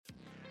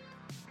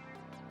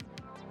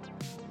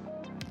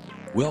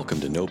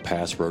Welcome to No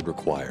Password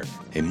Required,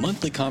 a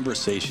monthly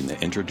conversation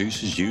that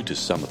introduces you to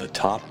some of the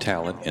top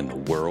talent in the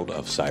world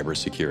of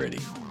cybersecurity.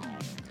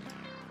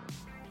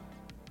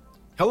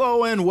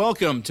 Hello and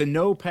welcome to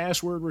No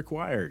Password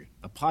Required,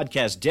 a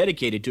podcast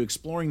dedicated to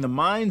exploring the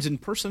minds and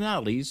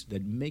personalities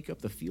that make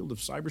up the field of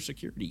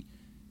cybersecurity.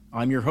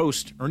 I'm your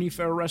host, Ernie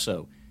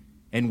Ferraresso,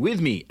 and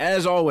with me,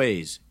 as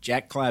always,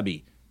 Jack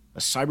Clabby, a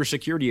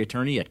cybersecurity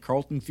attorney at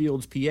Carlton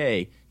Fields,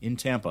 PA in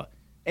Tampa,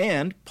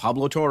 and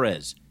Pablo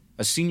Torres,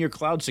 a senior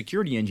cloud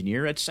security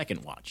engineer at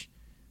Second Watch.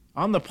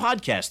 On the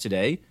podcast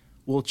today,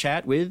 we'll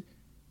chat with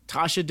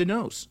Tasha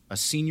Denos, a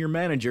senior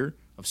manager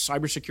of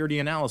cybersecurity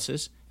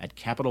analysis at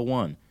Capital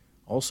One,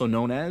 also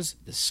known as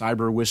the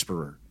Cyber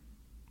Whisperer.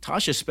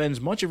 Tasha spends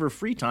much of her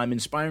free time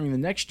inspiring the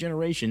next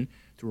generation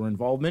through her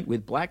involvement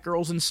with Black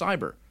Girls in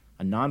Cyber,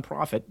 a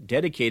nonprofit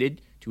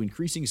dedicated to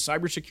increasing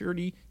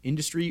cybersecurity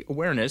industry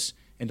awareness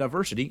and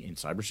diversity in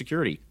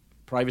cybersecurity,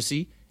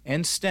 privacy,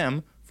 and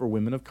STEM for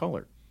women of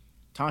color.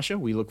 Tasha,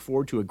 we look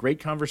forward to a great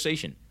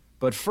conversation.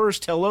 But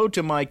first, hello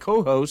to my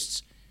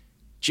co-hosts,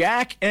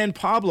 Jack and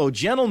Pablo.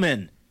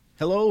 Gentlemen,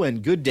 hello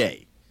and good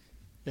day.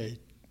 Hey,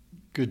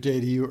 good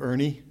day to you,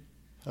 Ernie.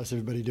 How's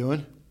everybody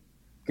doing?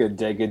 Good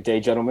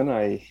day,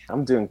 gentlemen.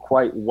 I'm doing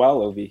quite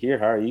well over here.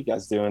 How are you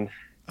guys doing?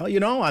 Oh,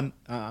 you know, I'm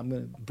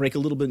going to break a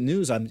little bit of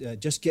news. I'm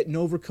just getting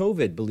over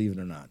COVID, believe it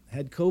or not. I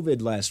had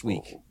COVID last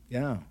week. Oh.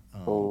 Yeah.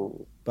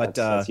 But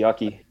that's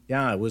yucky.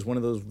 Yeah, it was one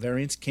of those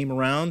variants. Came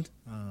around.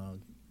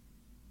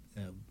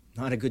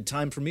 Not a good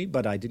time for me,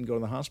 but I didn't go to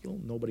the hospital.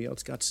 Nobody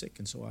else got sick,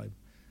 and so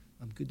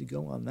I'm good to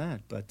go on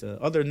that. But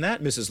other than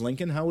that, Mrs.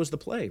 Lincoln, how was the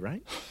play,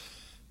 right?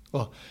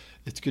 Well,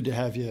 it's good to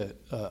have you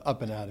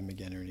up and at 'em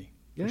again, Ernie,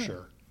 for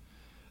sure.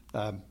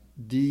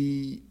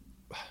 We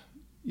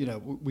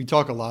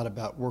talk a lot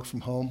about work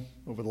from home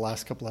over the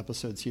last couple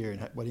episodes here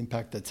and what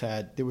impact that's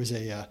had. There was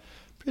a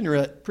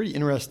pretty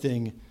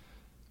interesting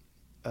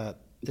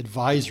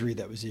advisory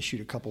that was issued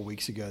a couple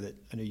weeks ago that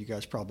I know you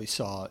guys probably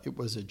saw. It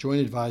was a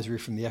joint advisory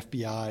from the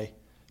FBI,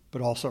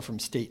 but also from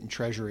State and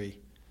Treasury.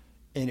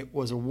 And it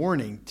was a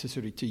warning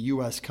to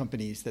U.S.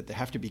 companies that they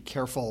have to be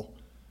careful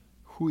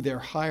who they're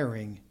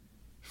hiring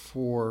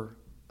for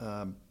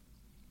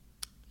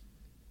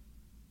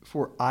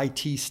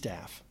IT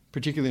staff,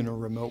 particularly in a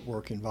remote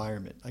work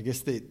environment. I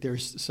guess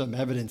there's some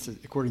evidence,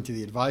 according to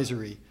the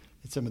advisory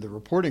and some of the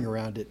reporting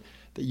around it,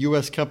 that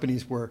U.S.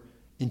 companies were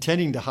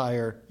intending to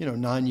hire,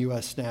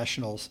 non-U.S.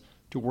 nationals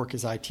to work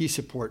as IT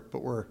support,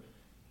 but were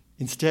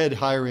instead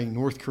hiring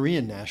North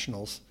Korean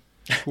nationals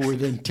who were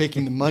then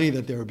taking the money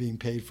that they were being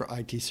paid for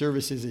IT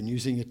services and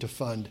using it to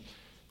fund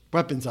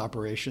weapons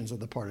operations on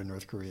the part of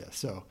North Korea.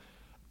 So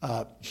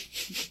how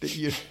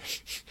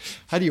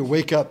do you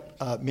wake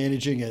up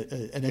managing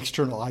an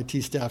external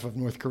IT staff of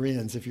North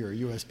Koreans if you're a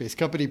U.S.-based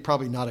company?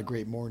 Probably not a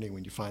great morning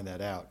when you find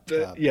that out.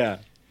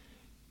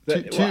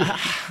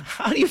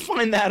 How do you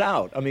find that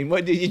out? I mean,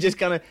 what do you just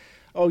kind of,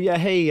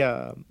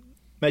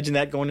 imagine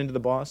that going into the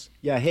boss?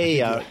 Yeah,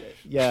 hey,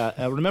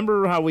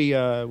 remember how we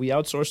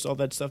outsourced all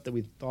that stuff that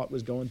we thought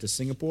was going to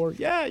Singapore?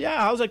 Yeah,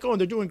 how's that going?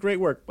 They're doing great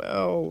work.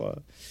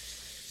 Well,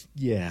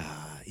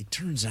 it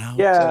turns out.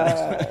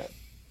 Yeah.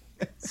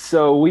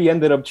 So we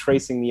ended up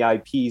tracing the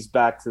IPs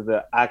back to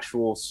the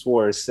actual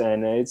source,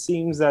 and it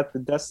seems that the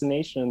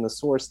destination and the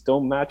source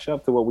don't match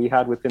up to what we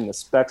had within the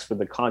specs for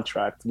the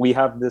contract. We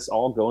have this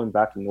all going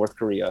back to North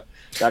Korea.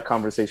 That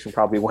conversation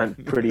probably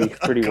went pretty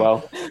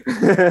well.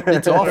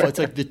 It's awful. It's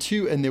like the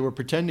two, and they were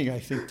pretending, I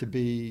think, to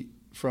be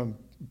from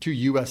two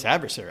U.S.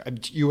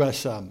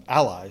 U.S.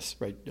 allies,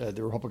 right?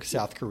 The Republic of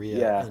South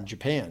Korea and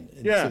Japan.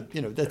 And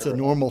so, that's a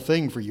normal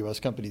thing for U.S.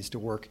 companies to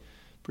work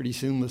pretty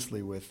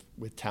seamlessly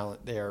with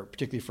talent there,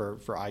 particularly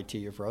for IT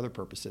or for other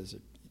purposes,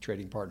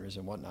 trading partners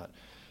and whatnot.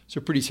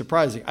 So pretty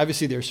surprising.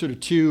 Obviously, there's sort of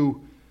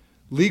two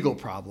legal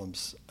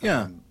problems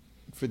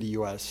for the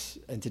U.S.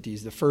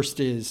 entities. The first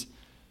is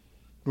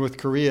North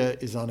Korea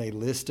is on a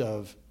list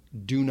of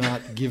do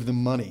not give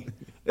them money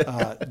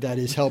that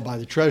is held by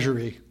the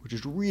Treasury, which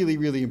is really,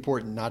 really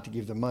important not to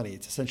give them money.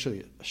 It's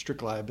essentially a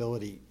strict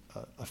liability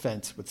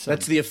offense with some.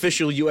 That's the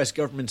official U.S.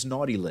 government's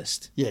naughty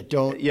list. Yeah,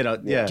 don't.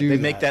 They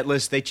make that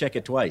list. They check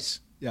it twice.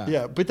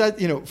 Yeah, but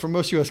that for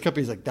most U.S.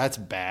 companies, like that's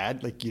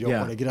bad. Like you don't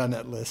want to get on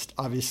that list,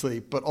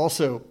 obviously. But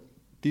also,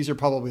 these are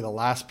probably the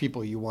last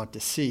people you want to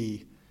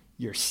see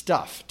your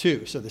stuff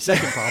too. So the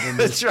second problem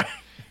is right.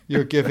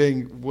 You're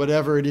giving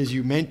whatever it is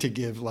you meant to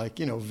give, like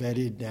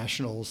vetted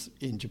nationals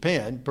in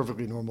Japan,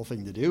 perfectly normal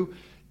thing to do,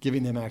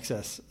 giving them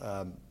access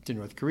to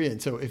North Korea. And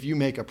so if you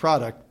make a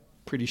product,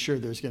 pretty sure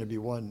there's going to be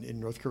one in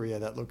North Korea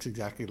that looks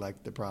exactly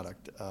like the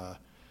product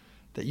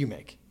that you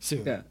make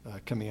soon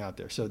coming out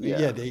there. So you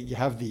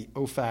have the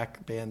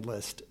OFAC banned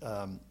list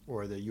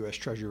or the U.S.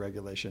 Treasury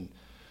regulation.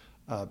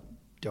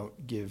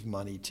 Don't give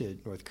money to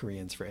North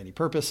Koreans for any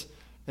purpose.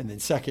 And then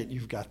second,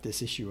 you've got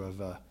this issue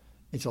of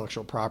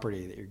intellectual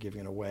property that you're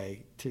giving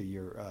away to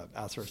your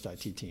outsourced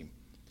IT team.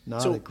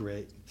 Not a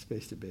great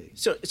space to be.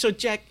 So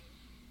Jack,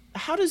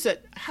 how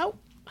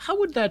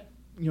would that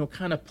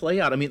kind of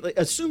play out? I mean,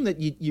 assume that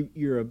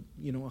you're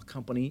a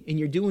company and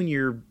you're doing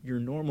your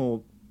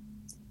normal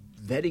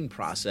vetting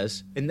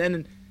process, and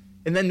then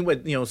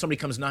when somebody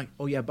comes knock,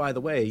 oh yeah, by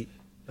the way,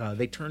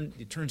 it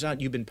turns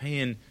out you've been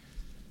paying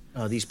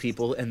these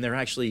people, and they're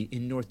actually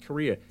in North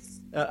Korea.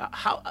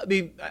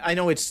 I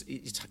know it's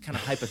kind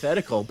of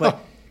hypothetical,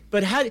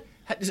 but how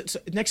so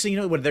next thing you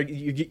know,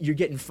 you're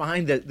getting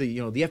fined that the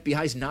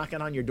FBI's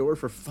knocking on your door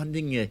for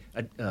funding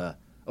a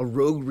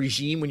rogue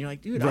regime when you're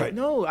like, dude, right.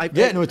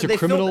 It's a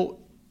criminal.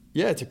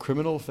 Yeah, it's a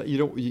criminal.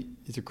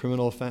 It's a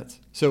criminal offense.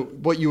 So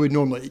what you would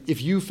normally,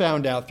 if you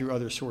found out through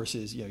other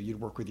sources, you'd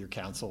work with your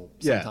counsel.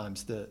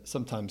 Sometimes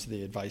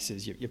the advice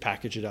is you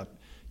package it up,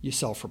 you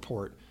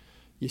self-report,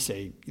 you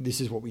say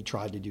this is what we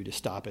tried to do to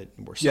stop it,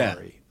 and we're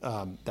sorry.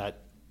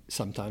 That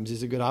sometimes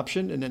is a good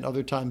option, and then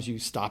other times you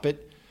stop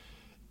it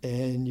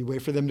and you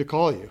wait for them to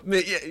call you.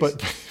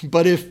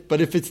 But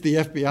if it's the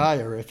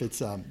FBI or if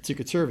it's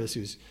Secret Service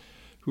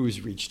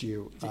who's reached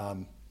you,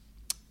 then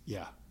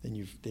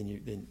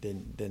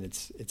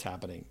it's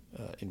happening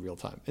in real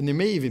time, and there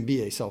may even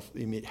be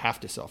you may have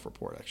to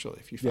self-report actually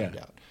if you find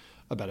out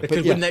about it.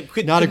 But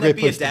not a great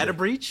place. Be a data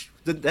breach?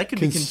 That could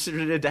be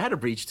considered a data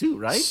breach too,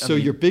 right? So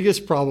your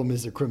biggest problem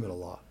is the criminal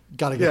law.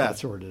 Got to get that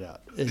sorted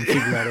out and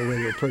figure out a way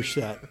to approach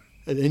that.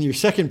 And then your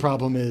second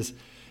problem is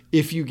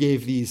if you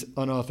gave these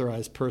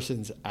unauthorized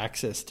persons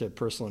access to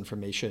personal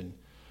information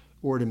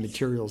or to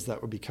materials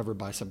that would be covered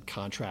by some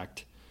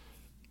contract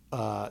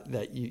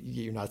that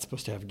you're not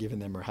supposed to have given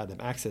them or had them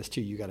access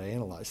to, you got to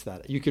analyze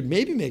that. You could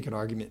maybe make an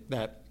argument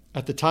that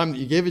at the time that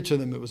you gave it to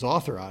them, it was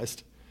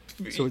authorized,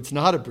 so it's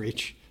not a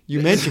breach. You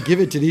meant to give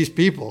it to these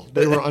people;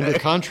 they were under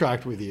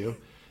contract with you.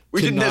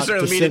 We didn't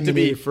necessarily mean it to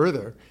be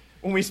further.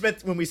 When we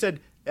said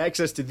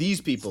access to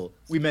these people,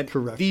 we meant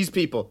correct. These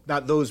people,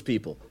 not those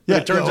people. Yeah,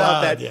 it turns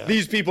out that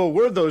these people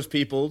were those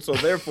people, so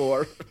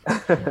therefore,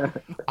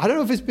 I don't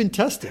know if it's been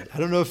tested. I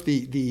don't know if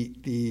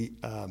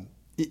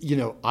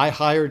I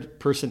hired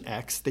person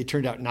X. They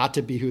turned out not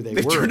to be who they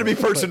were. They turned to be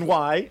person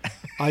Y.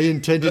 I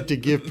intended to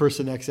give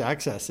person X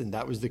access, and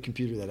that was the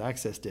computer that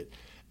accessed it.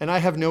 And I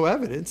have no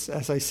evidence,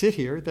 as I sit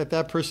here,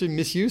 that person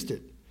misused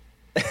it.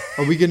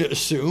 Are we going to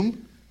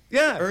assume?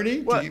 Yeah.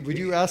 Ernie, would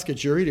you ask a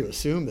jury to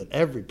assume that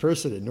every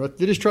person in North,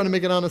 they're just trying to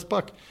make an honest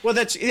buck? Well,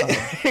 it's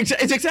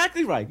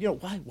exactly right.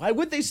 Why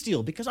would they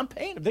steal? Because I'm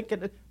paying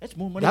them. That's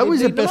more money. That was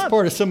the best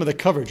part of some of the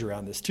coverage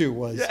around this too.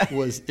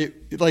 Was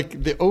it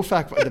like the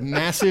OFAC, the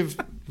massive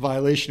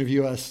violation of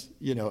U.S.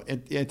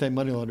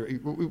 anti-money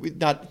laundering,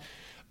 not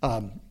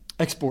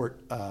export.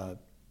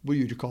 What do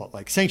you call it?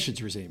 Like sanctions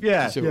regime.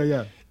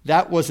 Yeah.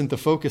 That wasn't the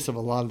focus of a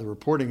lot of the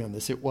reporting on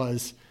this. It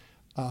was.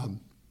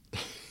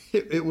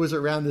 It was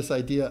around this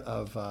idea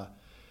of,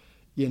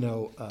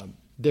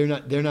 they're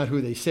not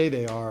who they say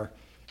they are,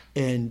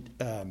 and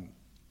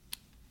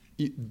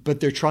but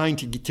they're trying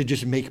to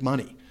just make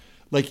money.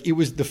 Like it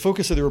was the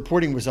focus of the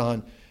reporting was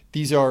on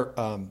these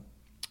are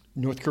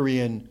North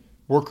Korean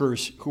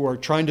workers who are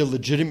trying to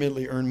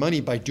legitimately earn money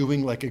by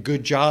doing like a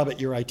good job at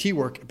your IT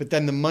work, but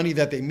then the money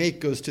that they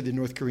make goes to the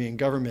North Korean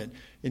government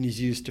and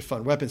is used to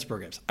fund weapons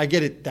programs. I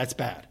get it, that's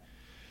bad,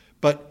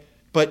 but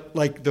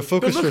like the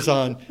focus was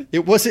on,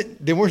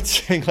 they weren't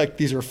saying like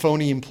these are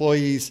phony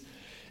employees.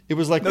 It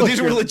was like, these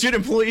were legit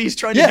employees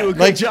trying to do a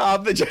good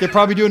job. They're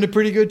probably doing a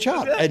pretty good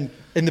job. And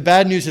the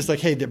bad news is like,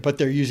 hey, but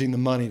they're using the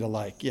money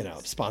to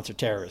sponsor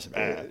terrorism,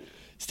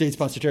 state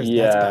sponsor terrorism.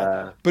 Yeah. That's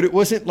bad. But it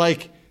wasn't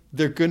like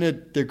they're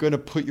gonna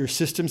put your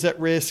systems at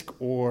risk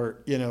or,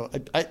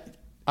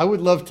 I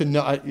would love to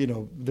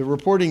know, the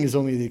reporting is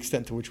only the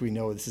extent to which we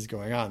know this is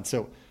going on.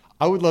 So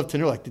I would love to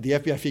know, like, did the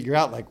FBI figure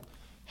out like,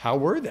 how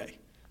were they?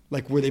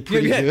 Like, were they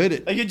pretty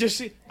good? I could just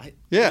see.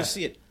 Just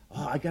see it.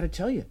 Oh, I got to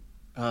tell you,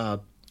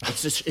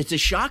 it's a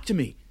shock to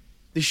me.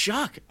 The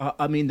shock.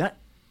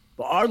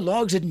 Our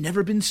logs had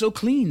never been so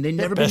clean. They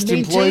never been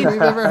maintained. Best employee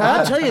we've ever had.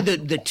 I'll tell you,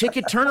 the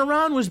ticket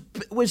turnaround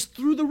was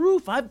through the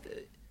roof.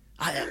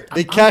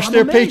 They cashed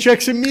their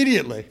paychecks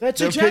immediately. That's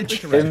exactly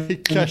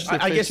correct.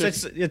 I guess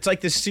it's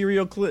like the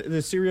serial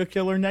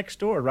killer next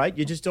door, right?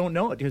 You just don't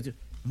know it.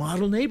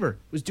 Model neighbor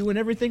was doing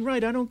everything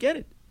right. I don't get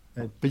it.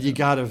 But you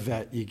gotta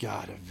vet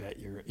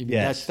your.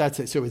 Yes.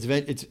 That's it. So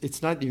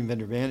it's not even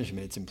vendor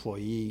management. It's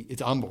employee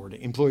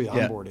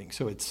onboarding.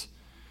 So it's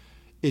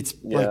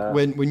like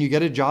when you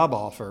get a job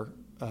offer,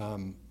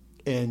 and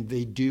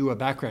they do a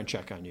background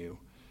check on you,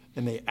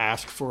 and they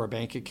ask for a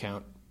bank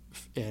account,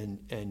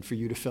 and for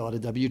you to fill out a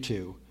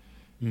W-2.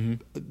 Mm-hmm.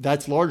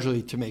 That's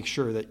largely to make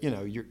sure that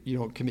you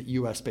don't commit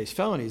U.S.-based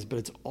felonies, but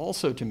it's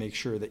also to make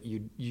sure that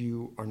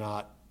you are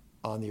not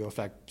on the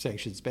OFAC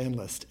sanctions ban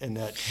list, and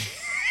that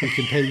we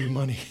can pay you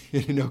money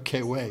in an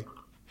okay way.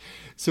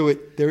 So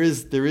there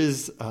is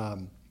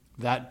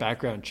that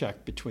background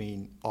check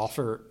between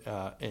offer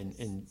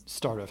and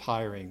start of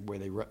hiring, where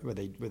they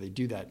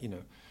do that,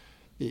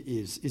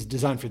 is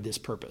designed for this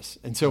purpose.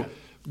 And so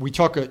we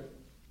talk, the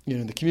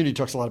community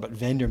talks a lot about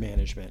vendor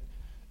management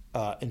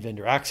and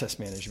vendor access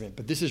management,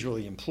 but this is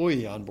really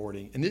employee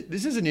onboarding, and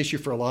this is an issue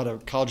for a lot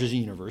of colleges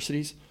and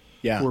universities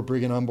who are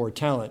bringing on board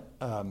talent.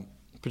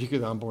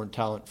 Particularly onboard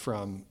talent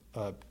from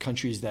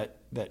countries that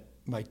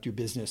might do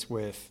business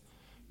with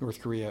North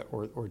Korea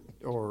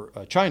or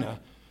China,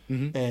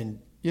 And,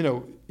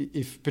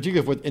 if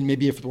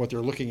particularly if what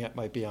they're looking at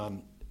might be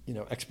on,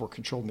 export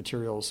controlled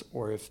materials,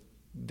 or if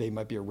they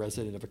might be a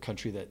resident of a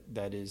country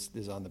that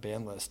is on the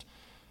ban list.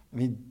 I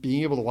mean,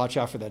 being able to watch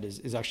out for that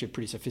is actually a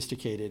pretty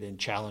sophisticated and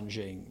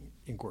challenging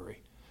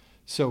inquiry.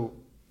 So,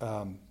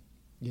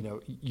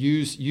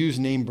 use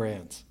name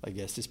brands, I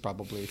guess, is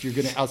probably, if you're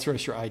going to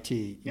outsource your IT,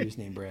 use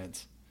name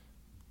brands.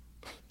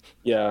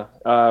 Yeah.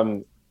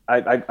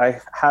 I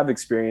have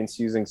experience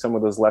using some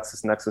of those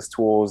LexisNexis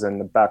tools and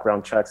the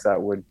background checks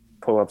that would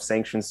pull up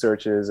sanction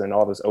searches and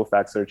all those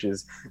OFAC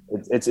searches.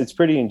 It's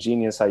pretty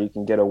ingenious how you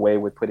can get away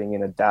with putting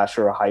in a dash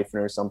or a hyphen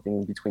or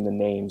something in between the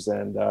names.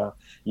 And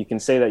you can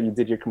say that you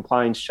did your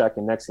compliance check,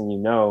 and next thing you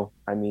know,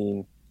 I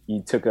mean,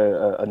 you took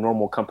a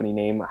normal company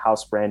name, a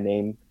house brand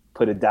name,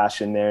 put a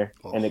dash in there,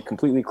 and it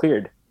completely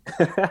cleared.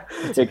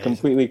 It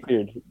completely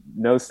cleared.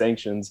 No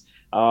sanctions.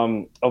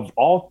 Of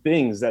all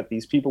things that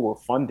these people were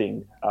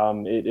funding,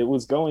 it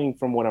was going,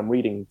 from what I'm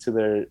reading, to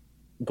their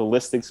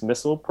ballistics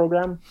missile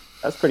program.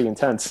 That's pretty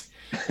intense.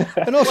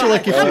 And also,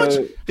 if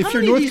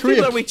you're North Korea,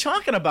 people are we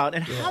talking about,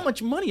 and how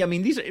much money? I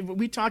mean, are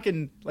we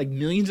talking like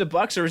millions of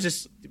bucks, or is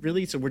this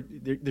really? So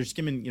they're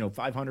skimming,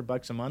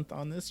 $500 a month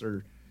on this,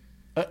 or?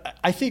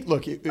 I think.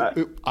 Look,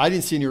 I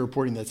didn't see any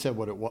reporting that said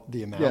what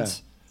the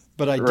amounts,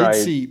 but I did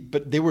see.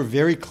 But they were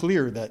very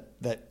clear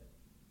that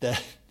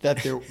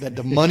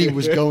the money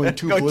was going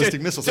to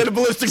ballistic missiles. To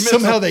ballistic missile.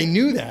 Somehow they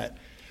knew that.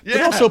 Yeah.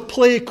 But also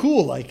play it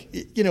cool,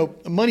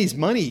 money's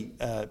money.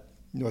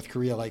 North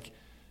Korea,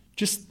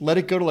 just let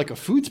it go to a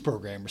foods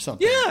program or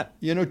something.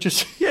 Yeah. Don't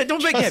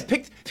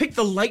pick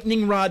the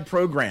lightning rod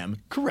program.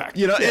 Correct.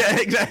 Yeah,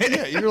 exactly.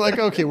 Yeah,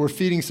 you're okay, we're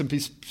feeding some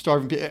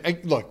starving people.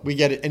 Look, we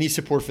get it. Any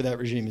support for that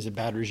regime is a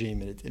bad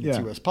regime, and it's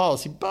U.S.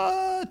 policy.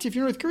 But if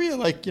you're North Korea,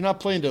 you're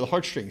not playing to the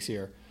heartstrings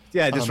here.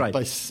 Yeah, that's right.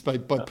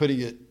 By putting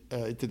it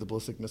into the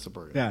ballistic missile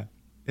program.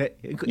 Yeah.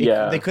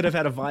 They could have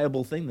had a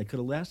viable thing that could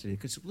have lasted.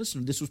 Because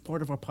listen, this was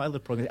part of our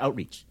pilot program,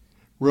 outreach.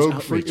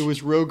 It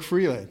was rogue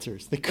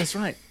freelancers. That's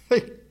right.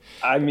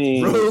 I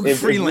mean, rogue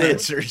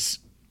freelancers.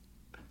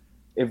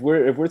 If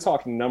we're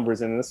talking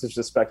numbers, and this is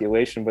just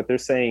speculation, but they're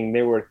saying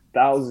there were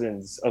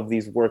thousands of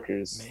these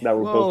workers that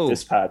were both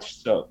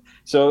dispatched.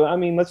 So I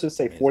mean, let's just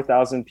say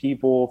 4,000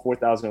 people,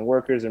 4,000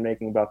 workers are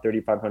making about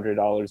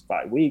 $3,500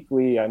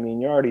 biweekly. I mean,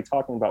 you're already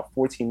talking about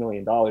 $14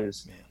 million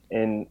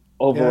in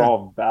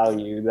overall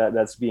value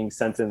that's being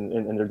sent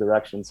in their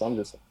direction. So I'm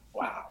just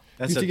wow.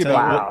 Think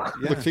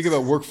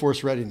about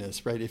workforce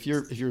readiness, right? If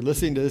you're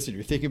listening to this and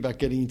you're thinking about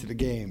getting into the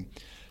game,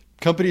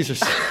 companies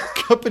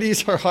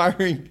are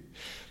hiring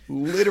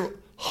literally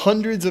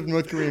hundreds of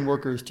North Korean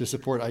workers to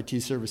support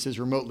IT services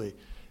remotely.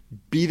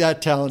 Be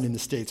that talent in the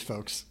States,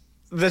 folks.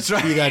 That's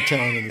right. Be that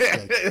talent in the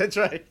States. That's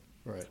right.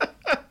 Right.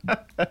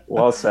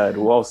 Well said.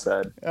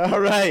 All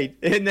right,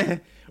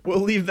 and we'll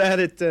leave that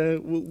at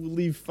we'll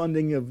leave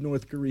funding of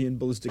North Korean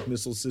ballistic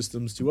missile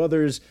systems to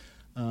others,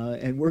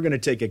 and we're going to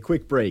take a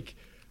quick break.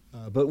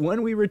 But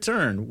when we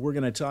return, we're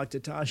going to talk to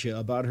Tasha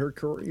about her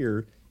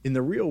career in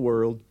the real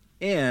world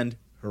and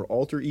her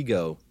alter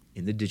ego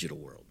in the digital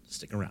world.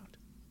 Stick around.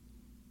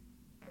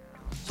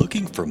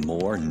 Looking for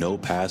more no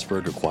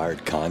password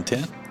required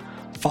content?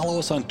 Follow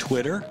us on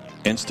Twitter,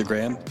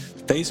 Instagram,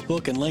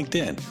 Facebook, and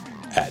LinkedIn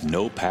at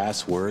No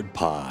Password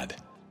Pod.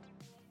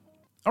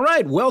 All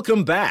right,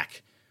 welcome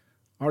back.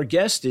 Our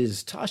guest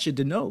is Tasha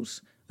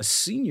DeNose, a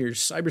senior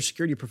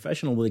cybersecurity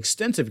professional with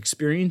extensive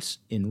experience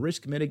in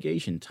risk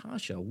mitigation.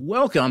 Tasha,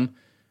 welcome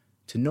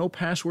to No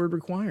Password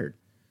Required.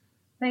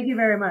 Thank you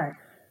very much.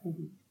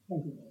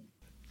 Thank you.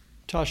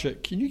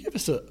 Tasha, can you give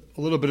us a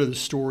little bit of the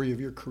story of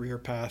your career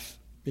path,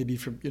 maybe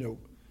from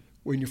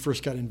when you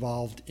first got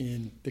involved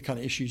in the kind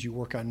of issues you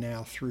work on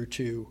now through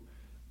to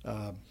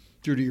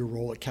your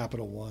role at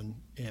Capital One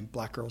and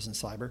Black Girls in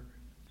Cyber?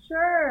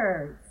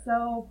 Sure.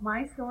 So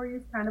my story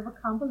is kind of a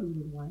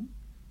convoluted one.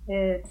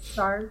 It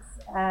starts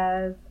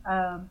as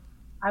I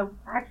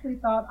actually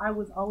thought I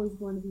was always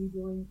going to be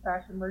doing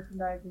fashion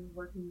merchandising,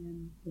 working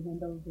in the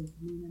windows of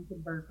Neiman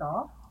and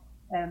Bergdorf.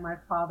 And my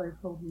father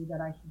told me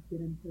that I should get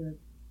into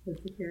the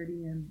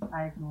security, and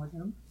I ignored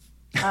him.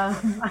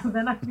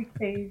 Then I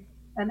became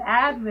an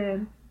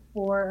admin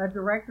for a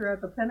director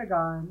at the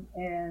Pentagon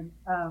and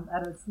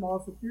at a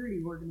small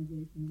security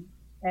organization.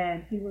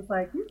 And he was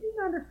like, "You need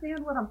to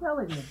understand what I'm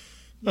telling you."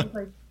 He was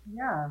like,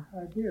 "Yeah,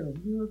 I do."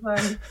 He was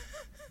like,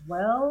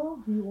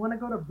 "Well, do you want to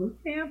go to boot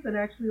camp and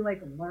actually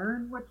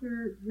learn what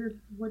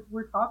what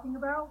we're talking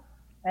about?"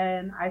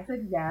 And I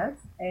said yes,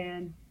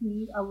 and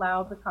he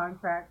allowed the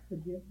contract to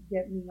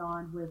get me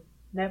on with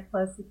Net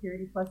Plus,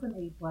 Security Plus, and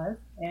A Plus,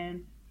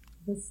 and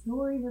the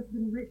story has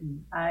been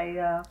written.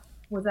 I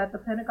was at the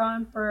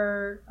Pentagon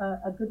for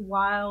a good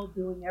while,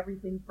 doing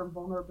everything from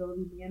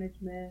vulnerability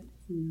management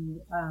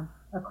to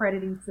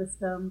accrediting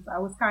systems. I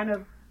was kind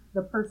of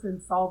the person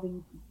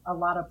solving a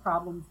lot of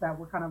problems that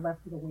were kind of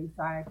left to the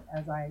wayside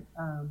as I,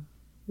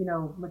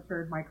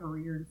 matured my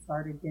career and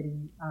started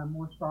getting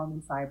more strong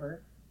in cyber.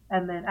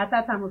 And then at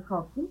that time it was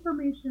called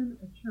information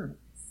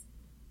assurance.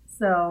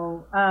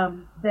 So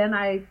then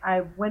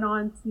I went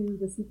on to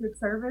the Secret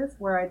Service,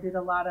 where I did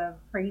a lot of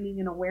training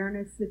and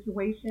awareness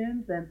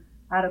situations, and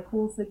had a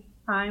cool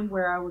time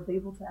where I was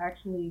able to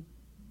actually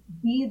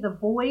be the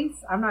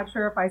voice. I'm not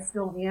sure if I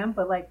still am,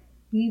 but like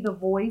be the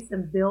voice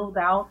and build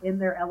out in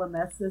their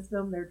LMS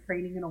system their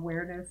training and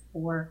awareness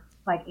for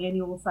like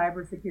annual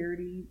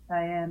cybersecurity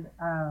and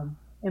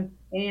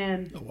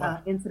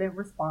incident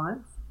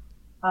response.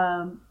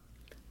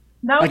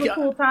 That was a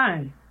cool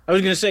time. I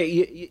was going to say,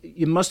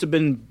 you must have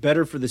been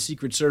better for the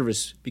Secret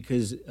Service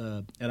because,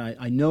 and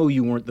I know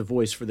you weren't the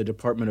voice for the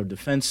Department of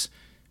Defense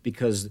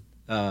because,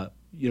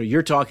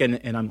 you're talking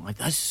and I'm like,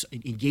 that's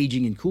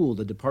engaging and cool.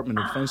 The Department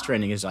of Defense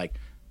training is like,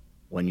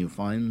 when you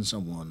find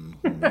someone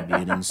who may be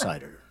an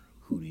insider,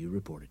 who do you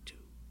report it to?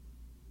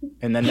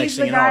 And then next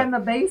thing you know, the guy in the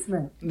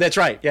basement. That's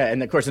right. Yeah,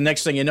 and of course, the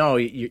next thing you know,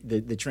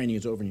 the training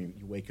is over, and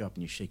you wake up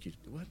and you shake your.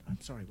 What?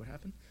 I'm sorry. What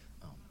happened?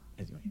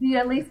 Anyway. Do you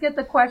at least get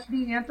the question? Do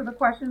you answer the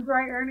questions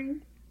right, Ernie?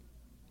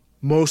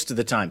 Most of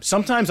the time.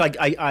 Sometimes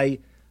I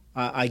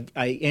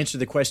answer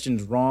the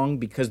questions wrong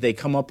because they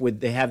come up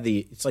with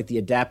it's like the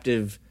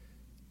adaptive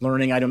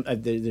learning.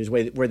 There's a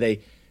way where they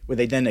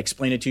then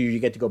explain it to you. You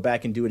get to go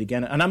back and do it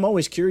again. And I'm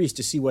always curious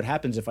to see what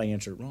happens if I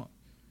answer it wrong.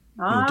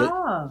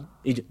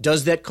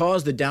 Does that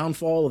cause the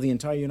downfall of the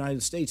entire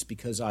United States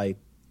because I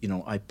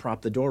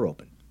prop the door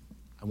open?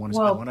 I want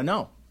to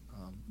know.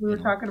 We were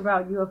talking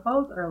about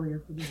UFOs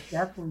earlier, so we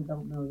definitely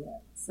don't know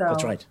yet. So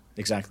that's right.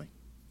 Exactly.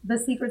 The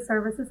Secret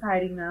Service is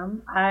hiding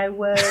them. I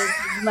was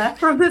left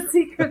from the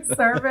Secret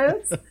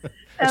Service.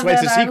 That's why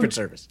it's the Secret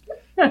Service.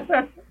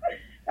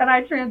 And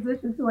I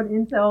transitioned to an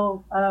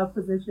intel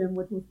position,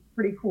 which was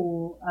pretty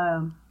cool.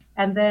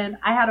 And then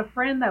I had a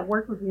friend that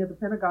worked with me at the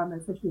Pentagon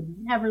that said she would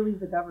never leave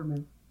the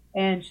government.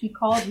 And she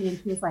called me and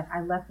she was like,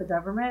 I left the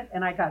government,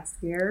 and I got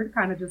scared,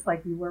 kind of just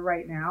like you were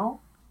right now.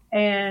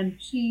 And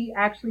she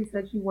actually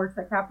said she works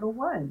at Capital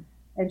One.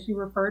 And she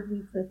referred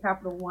me to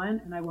Capital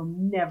One, and I will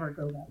never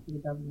go back to the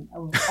government. I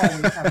will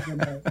always have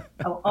windows.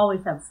 I will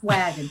always have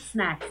swag and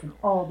snacks and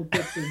all the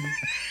good things.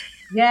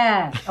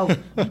 Yeah. Oh.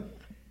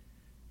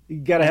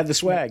 You got to have the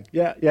swag.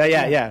 Yeah.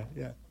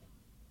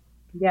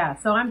 Yeah.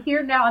 So I'm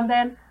here now, and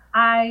then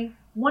I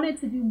wanted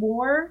to do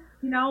more,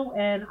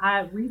 and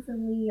I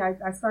recently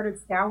I started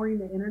scouring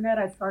the internet.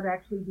 I started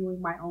actually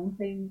doing my own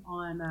thing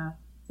on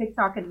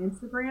TikTok and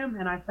Instagram,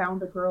 and I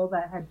found a girl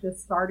that had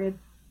just started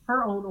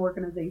her own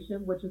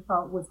organization, which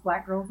was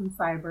Black Girls in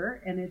Cyber,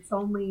 and it's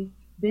only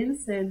been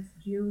since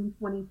June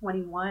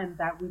 2021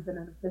 that we've been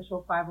an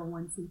official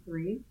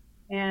 501c3,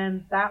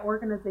 and that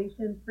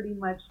organization pretty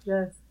much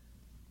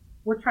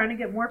we're trying to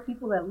get more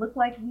people that look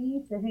like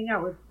me to hang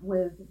out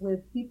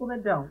with people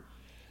that don't.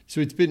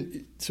 So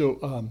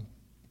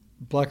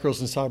Black Girls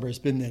in Cyber has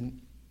been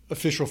then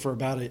official for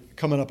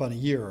coming up on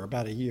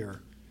about a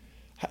year.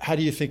 How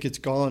do you think it's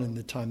gone in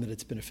the time that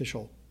it's been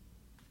official?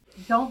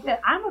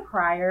 I'm a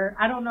crier.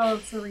 I don't know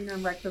if Serena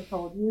and Rex have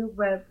told you,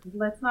 but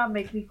let's not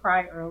make me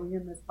cry early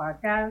in this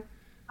podcast.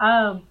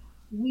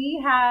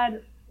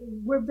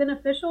 We're been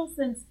official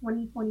since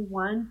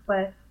 2021,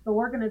 but the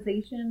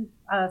organization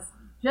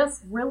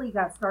just really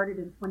got started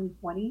in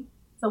 2020.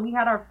 So we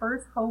had our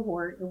first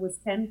cohort. It was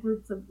a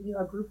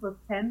group of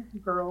 10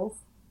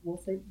 girls,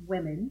 we'll say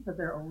women because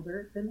they're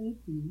older than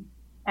 18.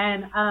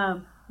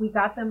 And we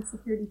got them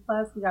Security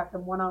Plus, we got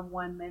them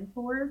one-on-one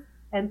mentors,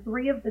 and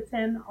 3 of the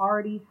 10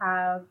 already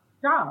have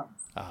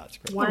jobs. That's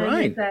great.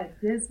 One is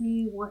at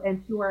Disney,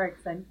 and 2 are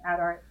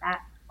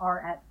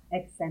at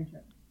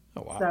Accenture.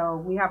 Oh, wow.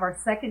 So we have our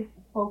second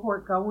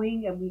cohort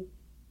going, and we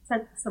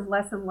sent some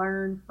lesson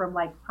learned from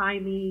like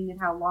timing and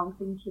how long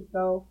things should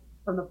go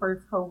from the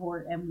first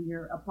cohort, and we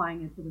are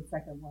applying it to the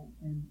second one,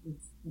 and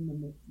it's in the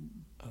mix now.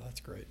 Oh,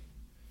 that's great.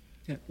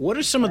 Yeah. What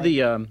are some of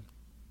the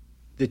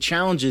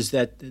challenges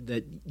that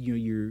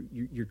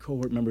your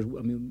cohort members?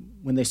 I mean,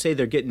 when they say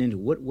they're getting into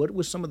what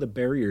was some of the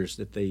barriers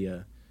that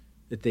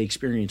they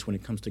experience when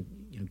it comes to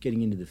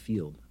getting into the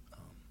field?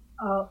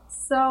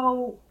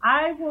 So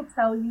I will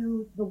tell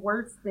you the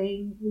worst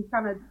thing. We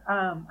kind of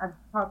I've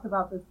talked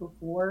about this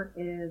before.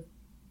 Is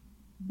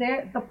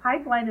the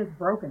pipeline is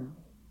broken.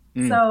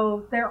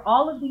 So there are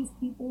all of these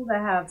people that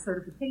have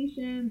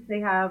certifications, they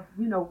have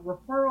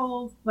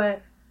referrals,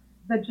 but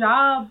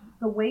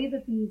the way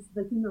that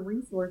the human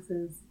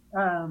resources,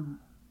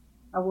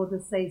 I will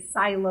just say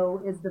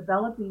silo, is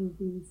developing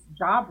these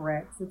job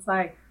recs. It's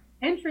like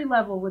entry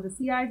level with a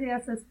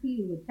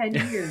CISSP with 10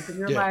 years, and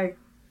you're like,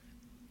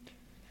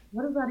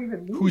 what does that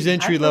even mean? Whose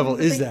entry level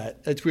is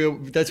that? That's what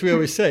we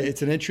always say.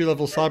 It's an entry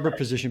level cyber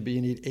position, but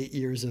you need 8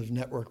 years of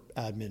network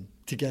admin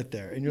to get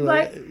there. And you're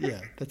like,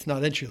 yeah, that's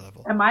not entry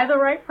level. Am I the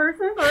right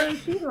person, or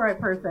is she the right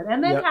person?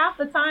 And then half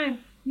the time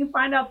you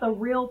find out the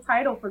real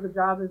title for the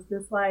job is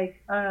just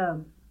like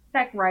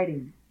tech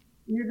writing.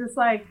 And you're just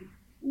like,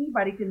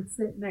 anybody can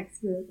sit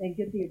next to and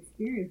get the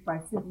experience by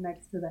sitting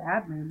next to the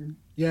admin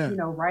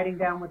and writing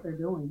down what they're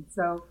doing.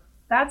 So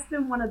that's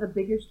been one of the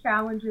biggest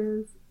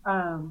challenges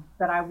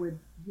that I would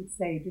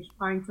say, just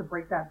trying to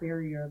break that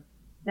barrier.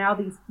 Now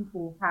these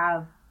people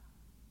have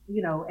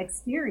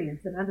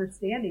experience and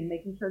understanding,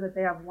 making sure that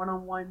they have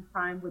one-on-one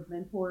time with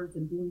mentors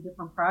and doing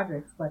different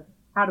projects, but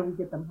how do we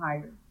get them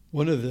hired?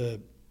 One of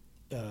the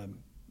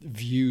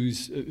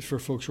views for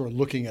folks who are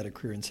looking at a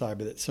career in cyber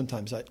that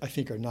sometimes I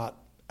think are not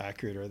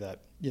accurate, or that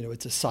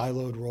it's a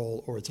siloed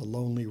role, or it's a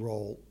lonely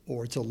role,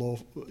 or it's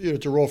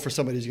a role for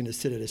somebody who's going to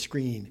sit at a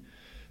screen.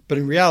 But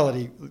in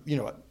reality,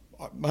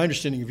 my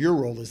understanding of your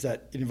role is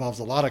that it involves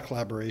a lot of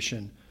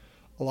collaboration,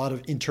 a lot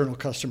of internal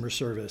customer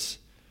service.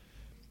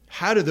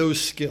 How do those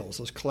skills,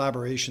 those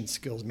collaboration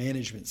skills,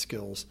 management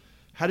skills,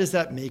 how does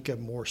that make a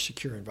more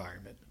secure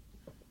environment?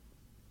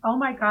 Oh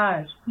my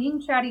gosh,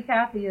 being Chatty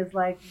Cathy is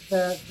like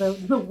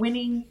the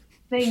winning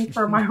thing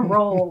for my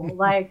role.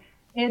 Like,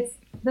 it's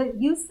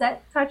you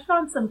touched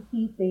on some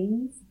key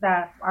things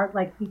that are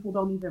like people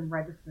don't even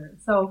register.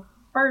 So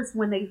first,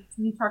 when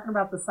you talking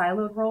about the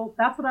siloed role,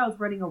 that's what I was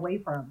running away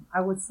from.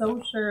 I was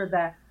so sure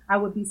that I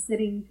would be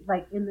sitting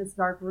like in this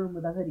dark room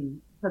with a hoodie,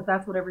 because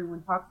that's what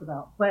everyone talks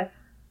about. But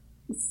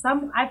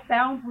I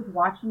found with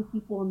watching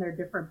people in their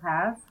different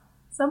paths,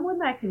 someone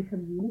that can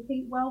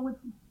communicate well with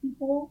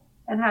people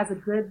and has a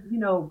good,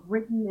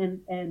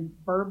 written and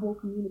verbal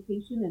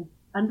communication and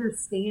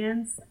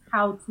understands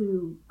how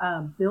to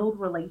build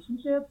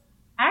relationships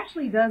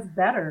actually does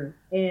better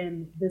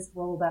in this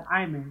role that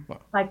I'm in.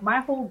 Wow. Like,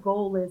 my whole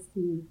goal is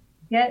to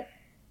get,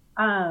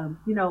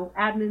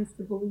 admins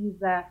to believe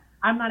that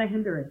I'm not a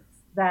hindrance,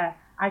 that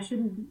I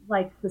shouldn't be,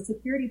 like, the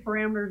security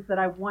parameters that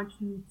I want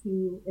you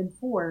to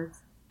enforce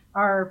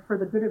are for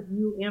the good of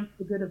you and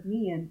for the good of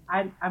me. And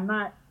I'm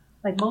not,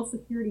 like, most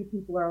security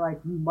people are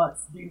like, you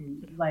must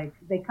do, like,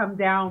 they come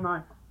down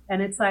on,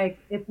 and it's like,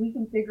 if we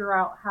can figure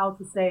out how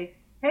to say,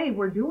 hey,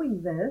 we're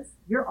doing this,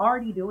 you're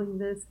already doing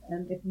this,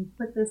 and if you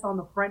put this on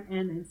the front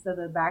end instead of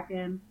the back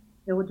end,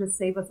 it would just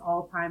save us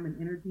all time and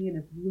energy. And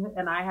if you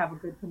and I have a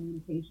good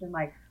communication,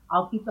 like,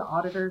 I'll keep the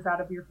auditors out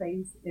of your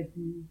face if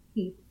you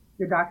keep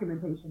your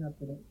documentation up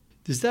to date.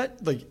 Does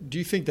that, do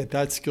you think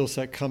that skill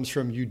set comes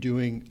from you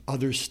doing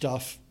other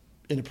stuff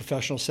in a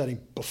professional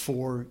setting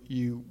before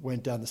you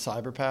went down the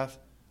cyber path?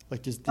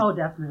 Oh,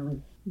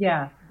 definitely.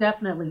 Yeah,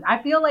 definitely.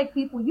 I feel like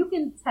you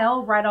can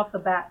tell right off the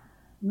bat,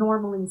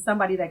 normally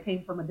somebody that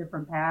came from a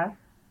different path,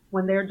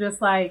 when they're just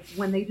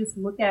when they just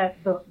look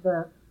at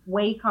the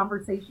way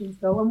conversations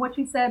go. And what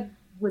you said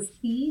was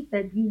key,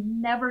 that you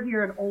never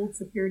hear an old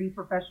security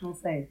professional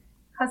say,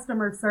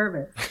 customer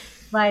service.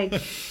 Like,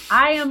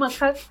 I am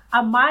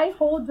my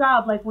whole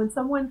job, like, when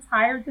someone's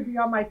hired to be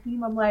on my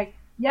team, I'm like,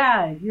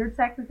 yeah, you're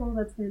technical,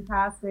 that's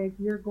fantastic.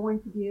 You're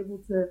going to be able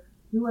to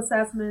do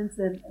assessments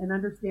and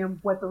understand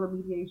what the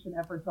remediation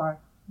efforts are.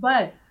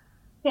 But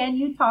can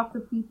you talk to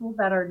people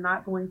that are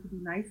not going to be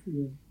nice to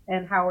you?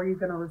 And how are you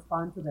going to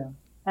respond to them?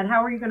 And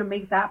how are you going to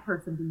make that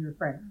person be your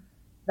friend?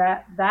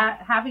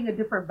 That having a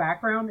different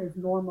background is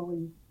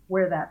normally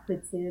where that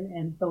fits in,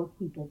 and those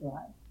people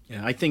thrive.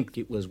 Yeah, I think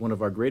it was one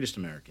of our greatest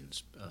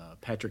Americans,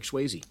 Patrick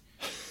Swayze,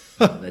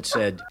 that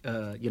said,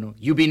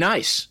 you be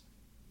nice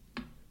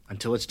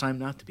until it's time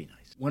not to be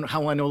nice.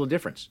 How I know the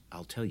difference?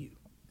 I'll tell you.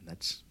 And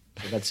that's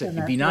it.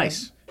 You be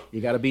nice. Right.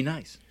 You got to be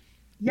nice.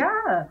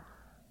 Yeah,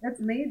 that's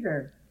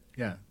major.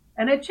 Yeah.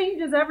 And it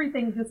changes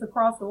everything just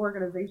across the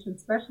organization,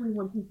 especially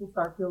when people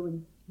start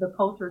feeling the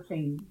culture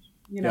change,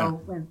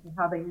 and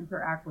how they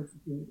interact with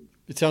security.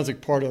 It sounds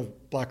like part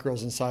of Black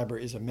Girls in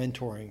Cyber is a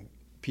mentoring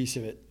piece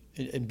of it,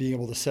 and being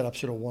able to set up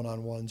sort of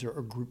one-on-ones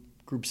or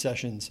group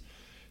sessions.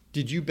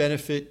 Did you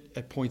benefit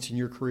at points in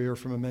your career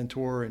from a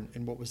mentor,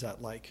 and what was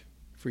that like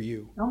for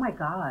you? Oh my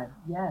God,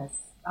 yes.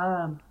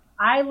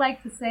 I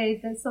like to say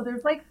that, so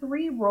there's like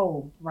 3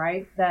 roles,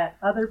 right, that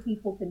other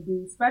people can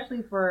do,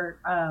 especially for,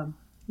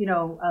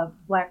 a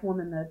Black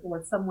woman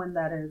or someone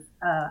that is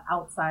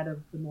outside of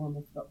the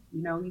normal scope.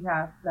 You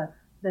have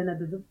then a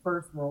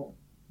diverse role.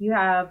 You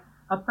have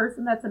a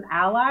person that's an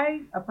ally,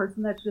 a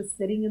person that's just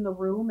sitting in the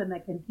room and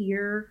that can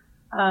hear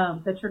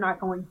that you're not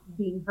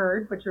being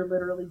heard, but you're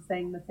literally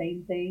saying the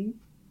same thing.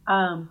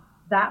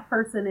 That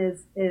person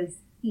is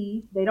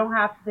key.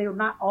 They're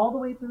not all the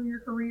way through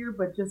your career,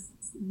 but just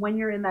when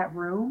you're in that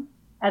room.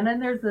 And then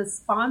there's a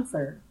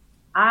sponsor.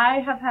 I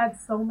have had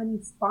so many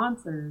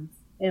sponsors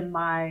in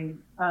my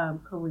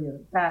career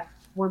that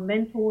were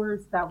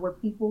mentors, that were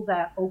people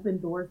that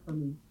opened doors for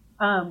me.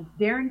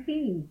 Darren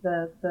King,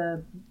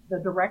 the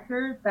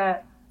director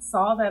that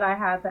saw that I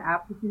had the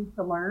aptitude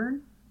to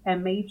learn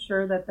and made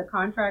sure that the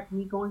contract,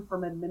 me going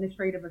from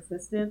administrative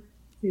assistant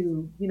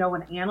to,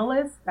 an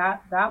analyst,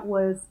 that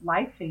was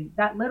life-changing.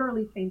 That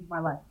literally changed my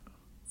life.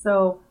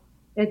 So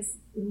it's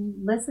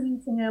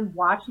listening to him,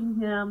 watching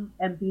him,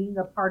 and being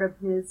a part of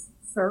his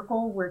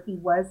circle where he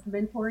was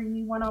mentoring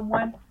me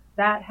one-on-one.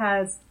 That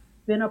has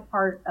been a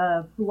part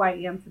of who I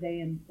am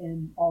today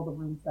in all the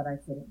rooms that I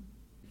sit in.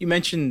 You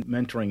mentioned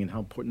mentoring and how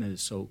important it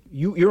is. So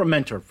you're a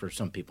mentor for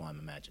some people, I'm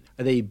imagining.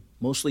 Are they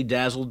mostly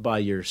dazzled by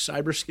your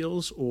cyber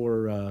skills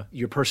or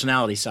your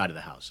personality side of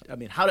the house? I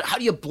mean, how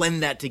do you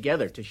blend that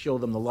together to show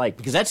them the light?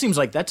 Because that seems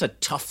like that's a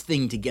tough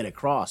thing to get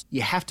across.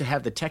 You have to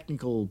have the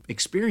technical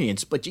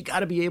experience, but you got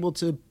to be able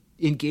to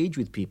engage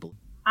with people.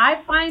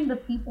 I find the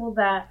people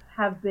that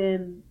have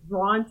been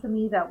drawn to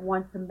me that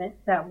want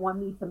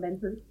me to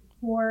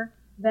mentor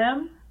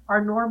them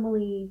are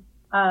normally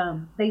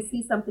they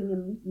see something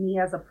in me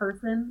as a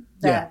person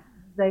that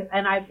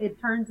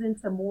it turns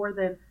into more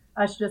than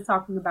us just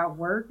talking about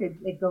work.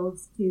 It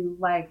goes to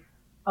like,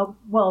 oh,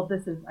 well,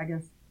 this is, I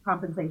guess,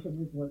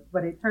 compensation is work,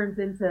 but it turns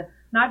into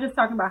not just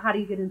talking about how do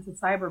you get into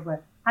cyber,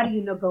 but how do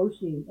you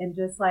negotiate, and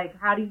just like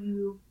how do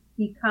you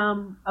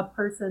become a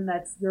person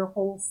that's your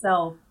whole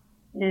self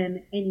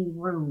in any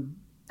room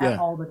at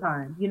all the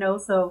time, you know?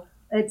 So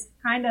it's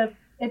kind of,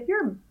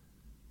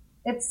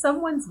 if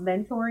someone's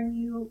mentoring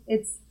you,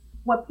 it's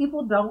what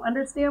people don't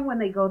understand when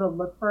they go to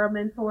look for a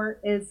mentor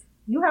is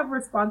you have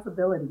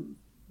responsibilities,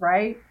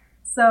 right?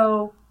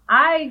 So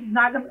I'm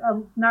not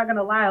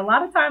gonna lie. A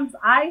lot of times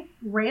I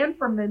ran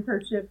from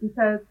mentorship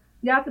because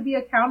you have to be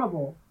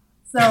accountable.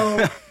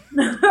 So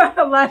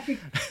like,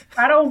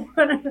 I don't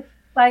want to,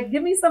 like,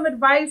 give me some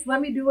advice. Let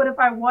me do it if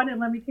I want it.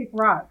 Let me kick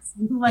rocks.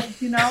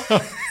 Like, you know,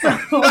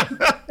 so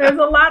there's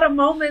a lot of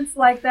moments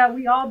like that.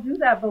 We all do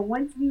that. But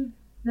once you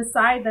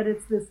decide that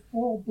it's this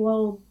full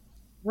blown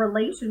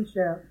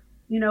relationship,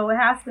 you know, it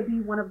has to be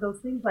one of those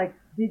things like,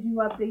 did you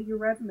update your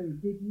resume?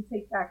 Did you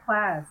take that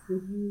class?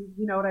 Did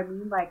you know what I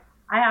mean? Like,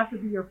 I have to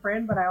be your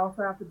friend, but I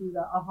also have to be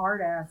a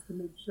hard ass to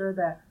make sure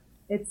that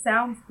it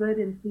sounds good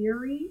in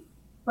theory,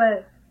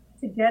 but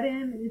to get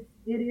in,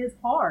 it is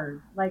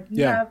hard. Like,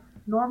 you have,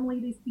 normally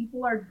these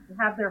people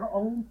have their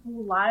own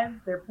full lives,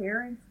 their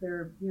parents,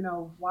 their, you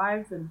know,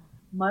 wives and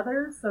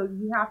mothers. So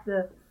you have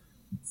to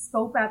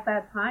scope at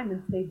that time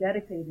and stay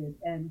dedicated.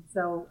 And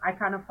so I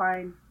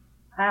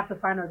have to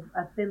find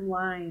a thin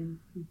line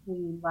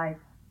between, like,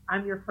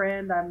 I'm your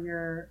friend, I'm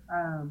your,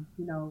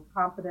 you know,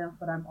 confidant,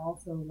 but I'm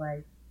also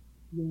like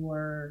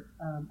your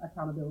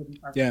accountability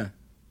partner.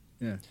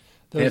 Yeah.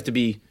 They have to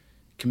be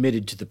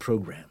committed to the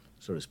program,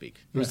 so to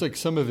speak. There's like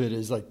some of it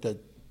is like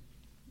that,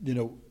 you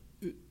know,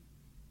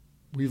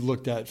 we've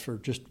looked at for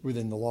just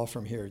within the law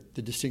firm here,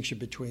 the distinction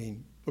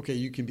between, okay,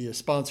 you can be a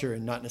sponsor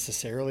and not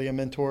necessarily a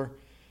mentor.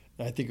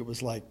 And I think it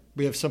was like,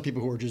 we have some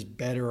people who are just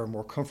better or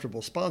more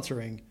comfortable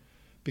sponsoring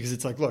because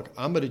it's like, look,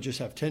 I'm going to just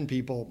have 10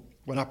 people.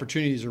 When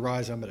opportunities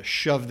arise, I'm going to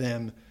shove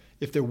them.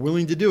 If they're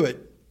willing to do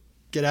it,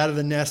 get out of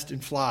the nest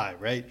and fly,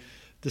 right?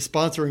 The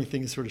sponsoring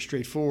thing is sort of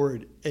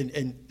straightforward.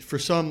 And for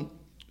some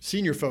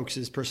senior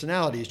folks'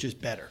 personality is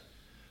just better.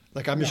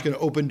 Like, I'm just going to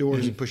open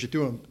doors and push it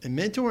through them. And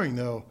mentoring,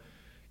 though,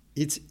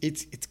 it's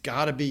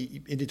got to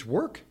be, and it's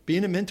work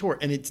being a mentor.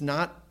 And it's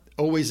not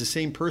always the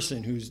same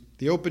person who's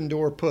the open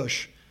door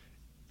push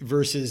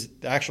versus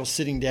the actual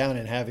sitting down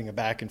and having a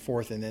back and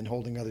forth and then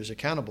holding others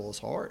accountable is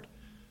hard.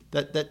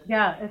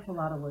 Yeah, it's a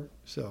lot of work.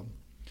 So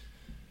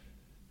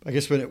I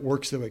guess when it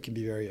works, though, it can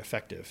be very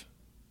effective.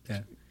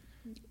 Yeah.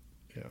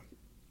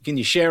 Can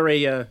you share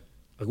a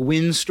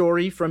win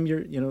story from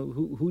your, you know,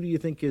 who do you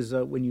think is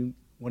one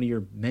of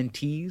your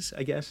mentees,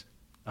 I guess?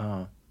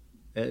 A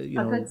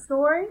good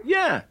story?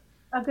 Yeah.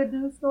 A good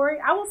news story?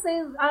 I will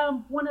say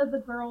one of the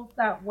girls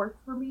that works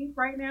for me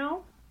right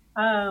now,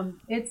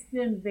 it's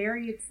been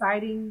very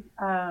exciting.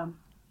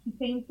 She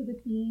came to the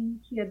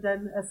team. She had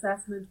done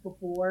assessments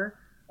before,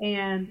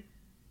 and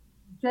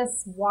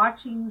just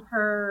watching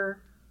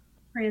her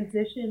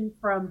transition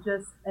from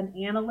just an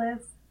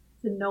analyst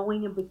to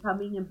knowing and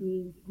becoming and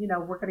being, you know,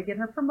 we're going to get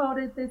her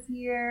promoted this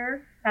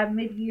year at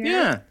mid-year.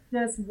 Yeah.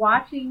 Just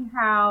watching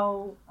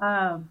how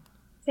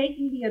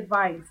taking the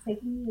advice,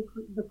 taking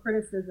the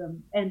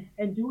criticism,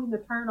 and doing the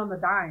turn on the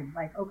dime.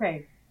 Like,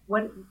 okay,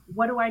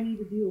 what do I need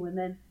to do? And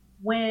then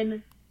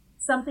when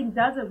something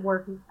doesn't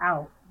work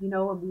out, you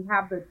know, and we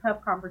have the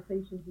tough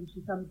conversations, and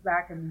she comes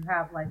back and we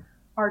have like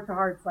heart to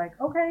hearts, like,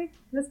 okay,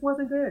 this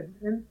wasn't good,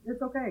 and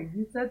it's okay.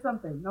 You said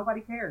something.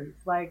 Nobody cares.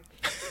 Like,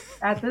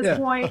 at this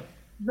point,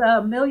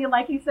 the million,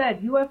 like he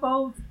said,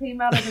 UFOs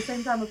came out at the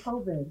same time as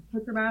COVID.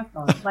 Put your mask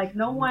on. Like,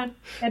 no one,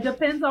 it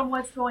depends on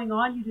what's going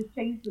on. You just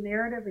change the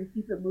narrative and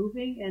keep it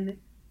moving. And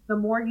the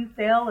more you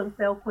fail and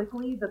fail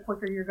quickly, the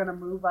quicker you're going to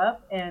move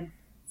up. And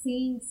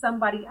seeing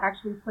somebody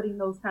actually putting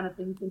those kind of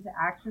things into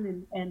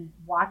action and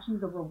watching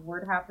the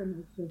reward happen,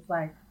 it's just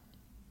like,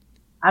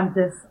 I'm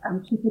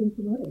keep getting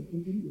promoted.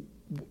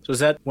 So is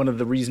that one of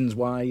the reasons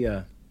why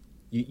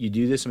you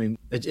do this? I mean,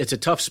 it's a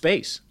tough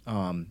space.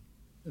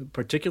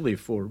 Particularly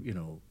for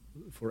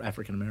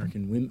African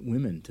American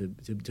women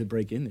to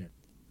break in there.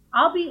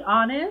 I'll be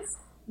honest,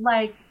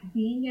 like,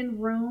 being in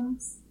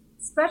rooms,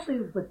 especially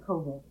with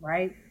COVID,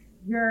 right?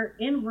 You're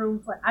in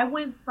rooms, like, I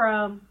went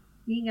from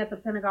being at the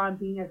Pentagon,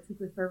 being at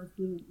Secret Service,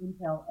 being in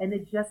Intel, and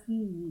it just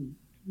being me,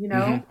 you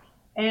know?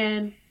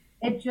 And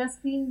it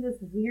just being this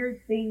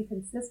weird thing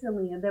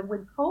consistently. And then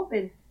with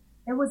COVID,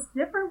 it was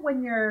different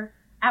when you're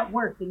at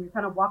work and you're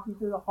kind of walking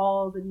through the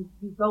halls and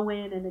you go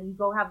in and then you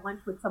go have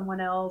lunch with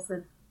someone else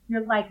and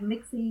you're like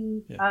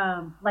mixing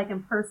like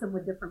in person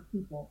with different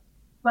people.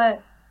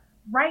 But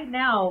right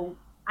now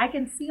I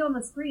can see on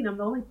the screen I'm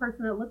the only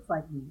person that looks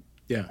like me.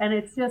 Yeah. And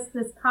it's just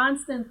this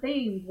constant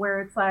thing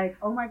where it's like,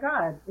 oh my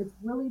God, it's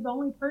really the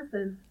only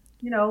person,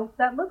 you know,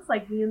 that looks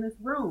like me in this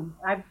room.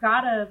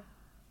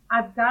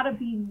 I've got to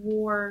be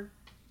more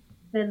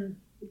than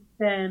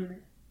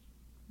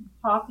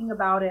talking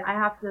about it.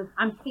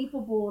 I'm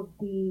capable of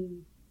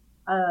being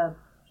a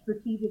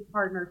strategic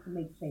partner to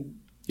make change.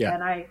 Yeah.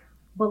 And I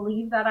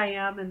believe that I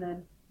am. And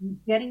then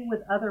getting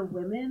with other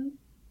women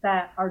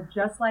that are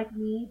just like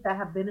me, that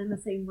have been in the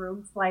same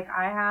rooms like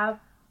I have,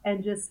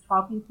 and just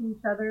talking to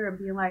each other and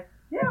being like,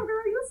 yeah, girl,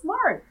 you're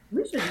smart.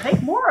 We should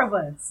make more of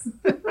us.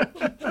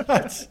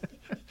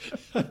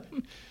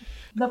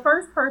 The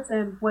first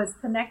person was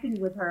connecting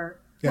with her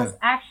was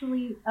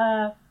actually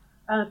the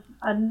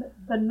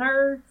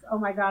nurse. Oh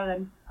my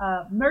God,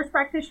 nurse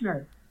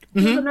practitioner.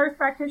 She was a nurse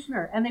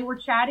practitioner, and they were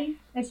chatting,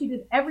 and she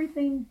did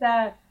everything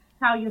that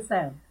Talia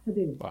said to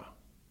do. Wow.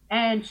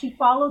 And she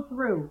followed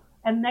through.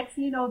 And next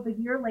thing you know, the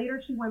year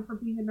later, she went from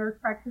being a nurse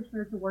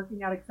practitioner to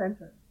working at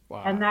Accenture.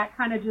 Wow. And that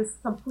kind of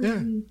just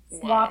completely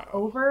swapped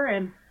over,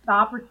 and the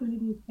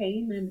opportunities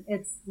came, and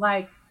it's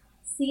like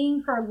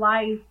seeing her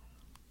life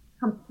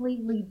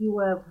completely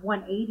do a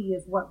 180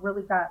 is what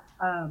really got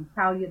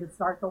Talia to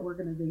start the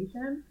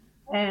organization.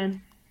 And,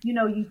 you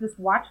know, you just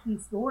watch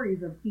these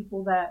stories of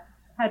people that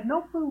had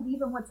no clue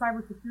even what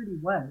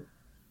cybersecurity was.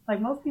 Like,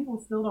 most people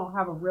still don't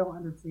have a real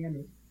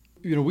understanding.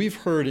 You know, we've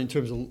heard in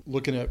terms of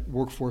looking at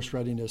workforce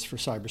readiness for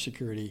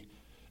cybersecurity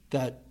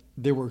that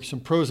there were some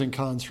pros and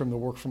cons from the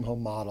work from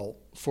home model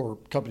for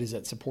companies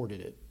that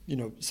supported it. You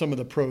know, some of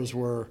the pros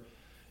were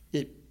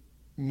it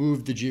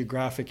moved the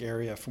geographic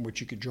area from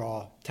which you could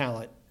draw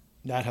talent.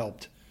 That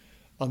helped.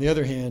 On the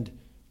other hand,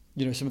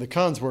 you know, some of the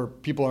cons were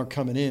people aren't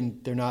coming in,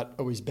 they're not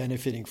always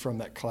benefiting from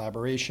that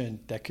collaboration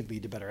that could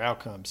lead to better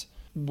outcomes.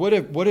 What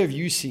have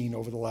you seen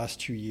over the last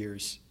 2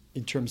 years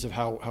in terms of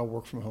how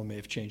work from home may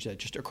have changed that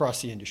just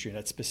across the industry,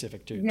 that's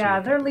specific to? Yeah,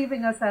 they're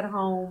leaving us at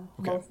home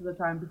most of the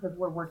time because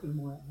we're working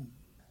more at home.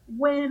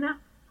 When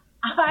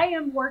I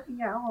am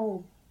working at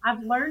home,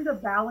 I've learned to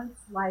balance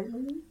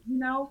slightly, you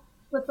know,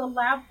 but the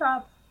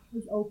laptop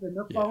is open,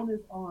 the phone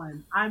is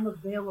on, I'm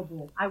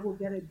available, I will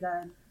get it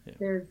done. Yeah.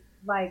 There's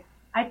like,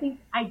 I think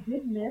I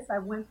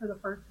went for the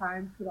first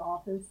time to the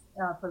office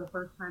for the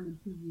first time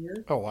in 2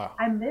 years. Oh, wow.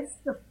 I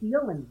missed the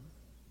feeling.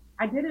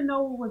 I didn't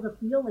know it was a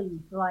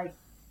feeling like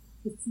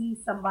to see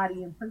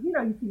somebody in person, you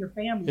know, you see your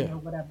family or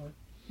whatever,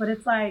 but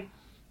it's like,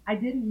 I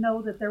didn't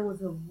know that there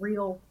was a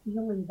real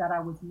feeling that I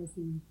was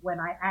missing when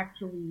I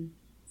actually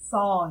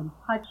saw and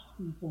touched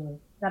people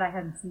that I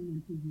hadn't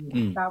seen in 2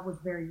 years. That was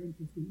very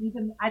interesting.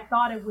 Even I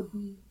thought it would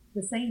be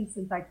the same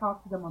since I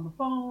talked to them on the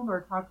phone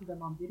or talked to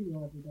them on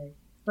video every day.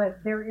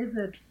 But there is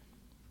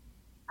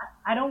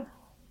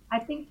I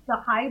think the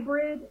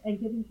hybrid and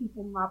giving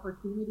people an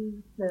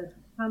opportunity to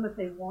come if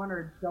they want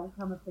or don't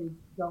come if they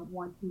don't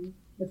want to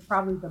is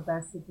probably the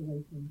best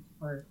situation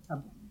for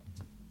companies.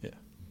 Yeah.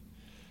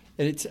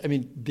 And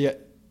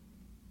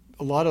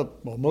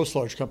most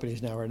large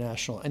companies now are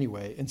national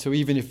anyway. And so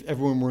even if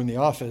everyone were in the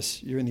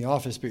office, you're in the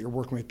office, but you're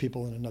working with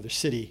people in another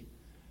city.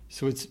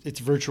 So it's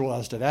virtual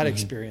as to that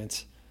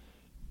experience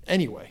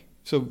anyway.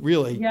 So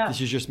really,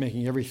 this is just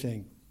making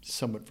everything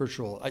somewhat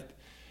virtual.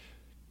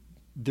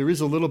 There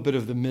is a little bit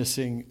of the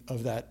missing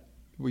of that,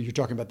 where you're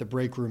talking about the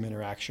break room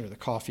interaction or the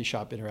coffee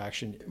shop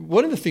interaction.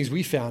 One of the things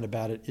we found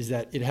about it is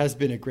that it has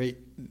been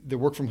the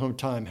work from home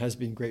time has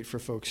been great for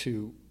folks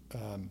who,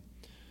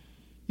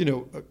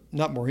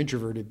 not more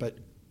introverted, but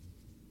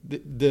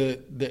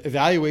the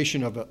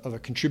evaluation of a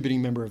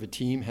contributing member of a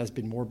team has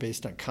been more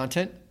based on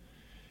content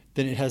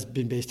than it has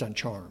been based on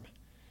charm.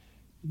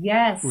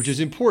 Yes. Which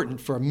is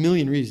important for a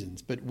million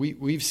reasons, but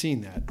we've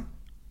seen that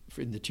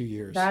in the 2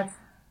 years. That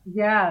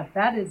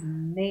is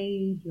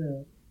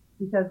major.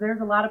 Because there's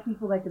a lot of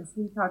people that can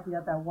sweet talk you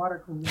at that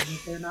water cooler,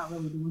 but they're not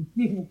really doing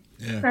anything.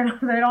 Yeah.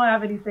 They don't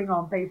have anything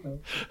on paper.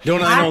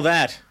 Don't I know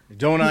that?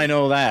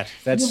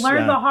 That's, you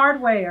learned the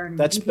hard way, Ernie.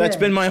 That's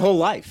been my whole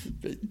life.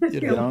 You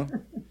know?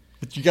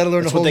 But you got to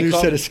learn a whole new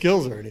set of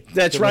skills, Ernie.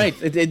 That's right.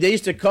 They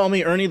used to call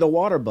me Ernie the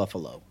Water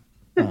Buffalo.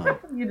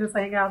 You just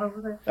hang out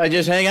over there? I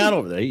just hang out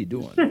over there. How you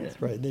doing? Yeah.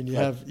 That's right. And then you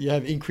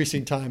have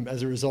increasing time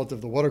as a result of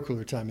the water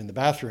cooler time in the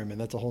bathroom,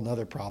 and that's a whole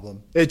nother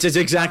problem. It's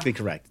exactly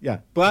correct. Yeah.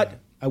 But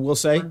I will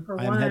say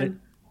I haven't had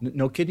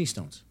no kidney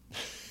stones.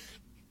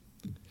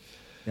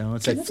 You know,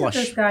 it's like flush.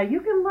 Look at this guy. You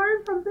can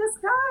learn from this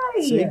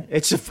guy. See?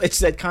 It's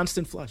that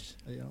constant flush.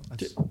 You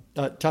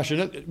know,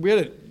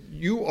 Tasha,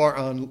 you are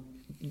on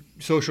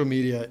social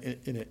media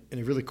in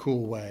a really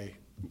cool way.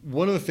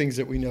 One of the things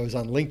that we know is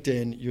on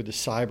LinkedIn, you're the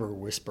cyber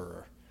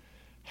whisperer.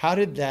 How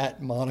did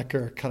that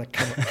moniker kind of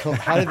come?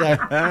 How did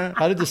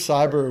the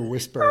cyber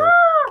whisperer,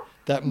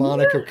 that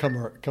moniker come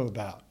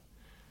about?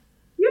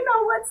 You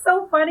know what's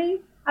so funny?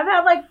 I've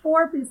had like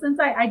 4 people since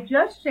I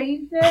just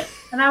changed it,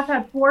 and I've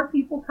had 4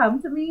 people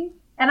come to me,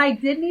 and I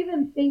didn't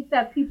even think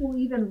that people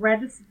even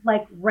read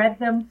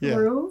them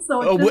through. Yeah.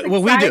 So it's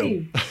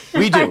exciting.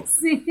 We do.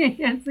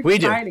 It's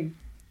exciting.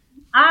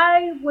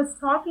 I was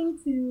talking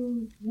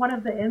to one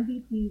of the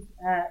MVPs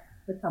at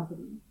the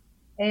company,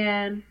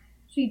 and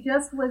she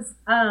was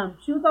on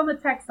the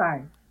tech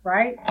side,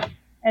 right?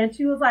 And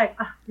she was like,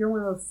 "You're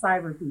one of those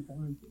cyber people,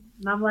 aren't you?"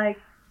 And I'm like,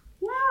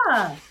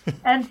 "Yeah."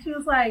 And she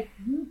was like,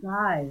 "You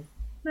guys,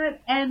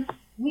 And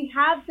we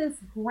had this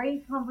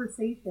great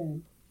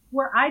conversation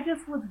where I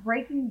just was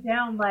breaking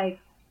down, like,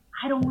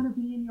 I don't want to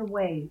be in your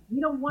way.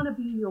 We don't want to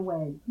be in your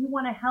way. We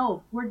want to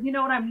help. You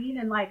know what I mean?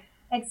 And like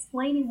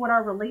explaining what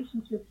our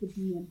relationship should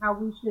be and how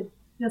we should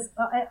just,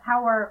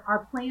 how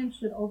our plans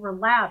should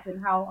overlap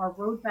and how our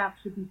roadmap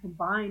should be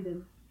combined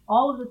and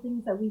all of the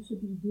things that we should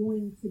be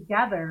doing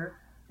together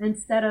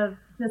instead of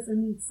just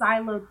in these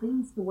siloed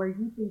things to where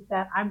you think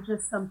that I'm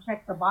just some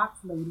check the box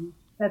lady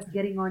that's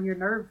getting on your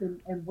nerves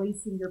and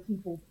wasting your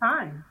people's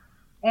time.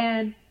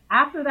 And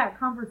after that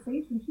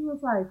conversation, she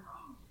was like,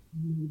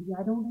 maybe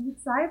I don't need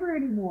cyber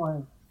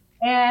anymore.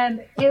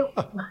 And the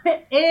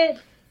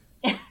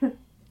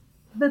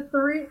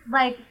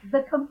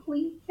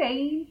complete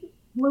change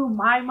blew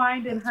my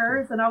mind and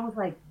hers. And I was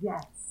like,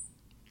 yes.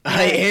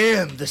 I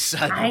am the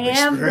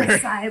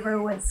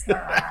cyber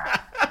whisperer.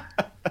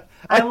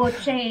 I will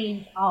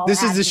change all.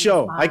 This is the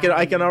show. I can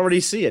already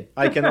see it.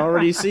 Oh,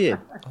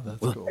 that's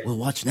cool. We'll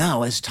watch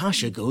now as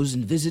Tasha goes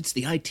and visits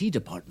the IT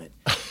department.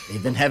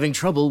 They've been having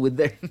trouble with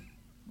their...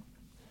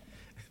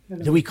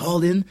 So we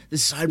called in the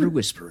cyber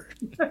whisperer.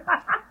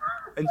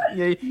 And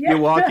you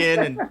walk in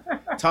and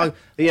talk,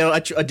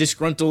 a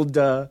disgruntled,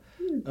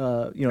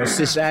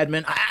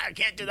 sysadmin. I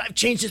can't do that. I've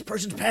changed this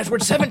person's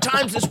password 7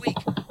 times this week.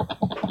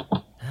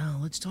 Now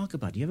let's talk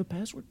about it. Do you have a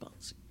password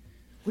policy?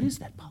 What is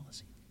that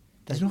policy?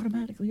 Does it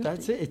automatically update?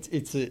 That's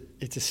it.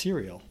 It's a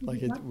serial.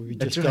 Like we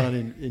just right.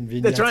 done in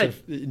vignettes That's right.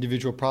 of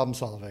individual problem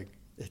solving.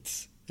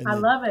 I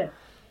love it.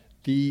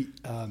 We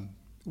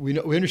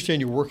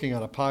understand you're working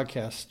on a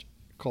podcast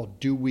called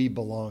 "Do We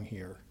Belong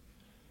Here,"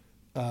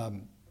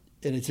 and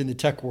it's in the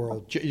tech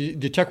world.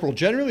 The tech world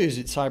generally, is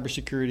it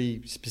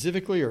cybersecurity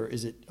specifically, or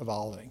is it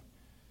evolving?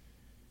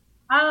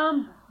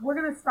 We're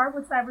going to start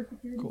with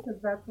cybersecurity because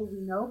that's what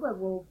we know, but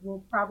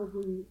we'll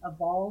probably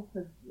evolve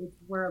because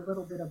we're a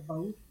little bit of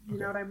both. You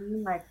know what I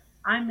mean? Like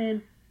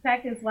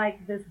tech is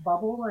like this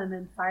bubble, and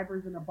then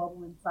cyber's in a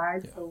bubble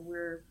inside. Yeah. So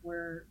we're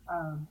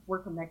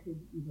connected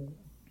either way.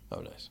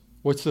 Oh, nice.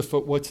 I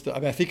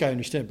think I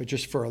understand, but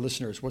just for our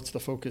listeners, what's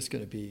the focus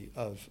going to be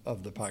of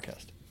the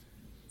podcast?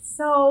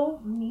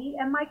 So me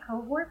and my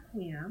cohort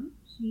Pam,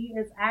 she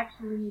is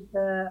actually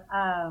the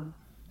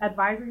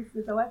advisory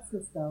CISO at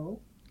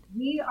Cisco.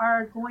 We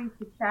are going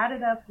to chat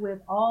it up with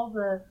all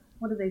the,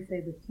 what do they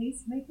say, the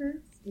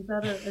tastemakers? Is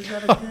that a good?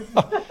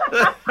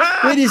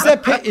 Wait, is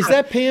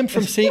that Pam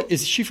from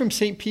is she from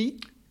St.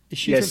 Pete? Is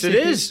she yes, from it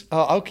is.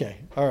 Oh,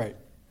 okay. All right.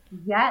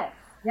 Yes,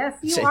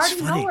 you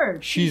already know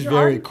her. She's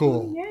very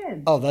cool.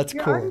 Oh, that's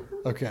cool.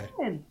 Okay.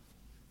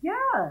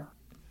 Yeah.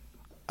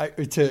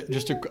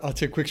 I'll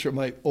take a quick story.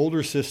 My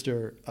older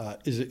sister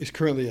is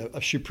currently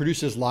she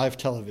produces live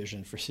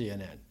television for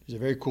CNN. It's a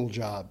very cool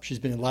job. She's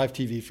been in live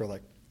TV for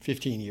like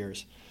 15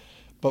 years.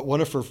 But one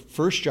of her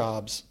first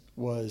jobs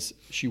was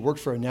she worked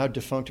for a now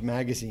defunct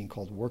magazine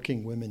called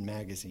Working Women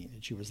Magazine.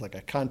 And she was like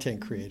a content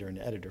creator and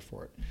editor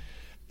for it.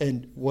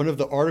 And one of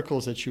the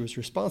articles that she was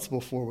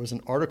responsible for was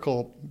an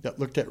article that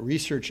looked at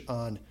research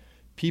on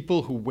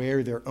people who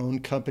wear their own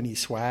company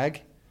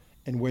swag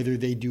and whether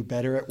they do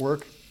better at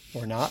work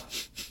or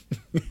not.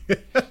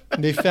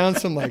 And they found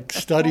some like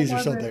studies or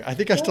something. I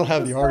think I still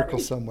have the article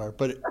somewhere,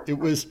 but it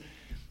was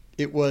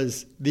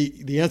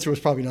the answer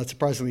was probably not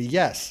surprisingly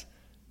yes.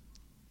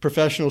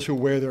 Professionals who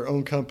wear their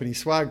own company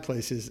swag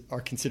places are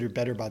considered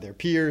better by their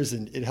peers,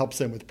 and it helps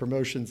them with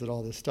promotions and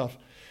all this stuff.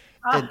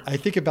 And I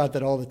think about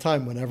that all the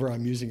time whenever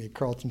I'm using a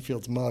Carlton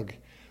Fields mug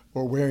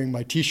or wearing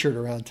my T-shirt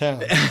around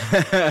town.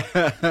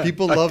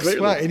 People love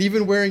swag, and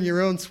even wearing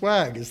your own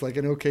swag is like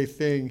an okay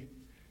thing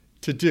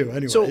to do.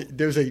 Anyway, so,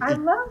 there's I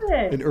love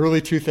it. An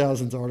early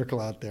 2000s article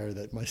out there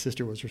that my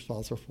sister was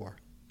responsible for.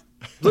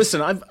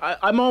 Listen, I've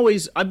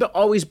always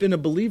been a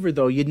believer,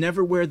 though. You'd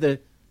never wear the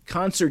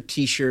concert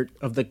T-shirt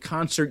of the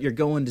concert you're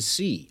going to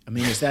see. I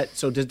mean, is that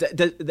so? Does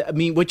that I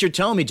mean, what you're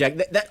telling me, Jack,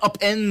 that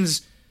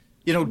upends,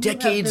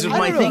 decades of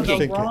my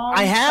thinking.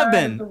 I have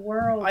been.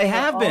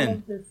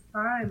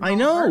 I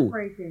know.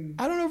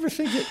 I don't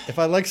overthink it. If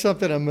I like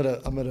something, I'm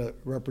gonna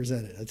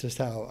represent it. That's just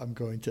how I'm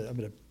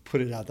gonna put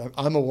it out there.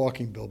 I'm a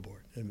walking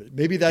billboard. And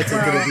maybe that's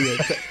going to be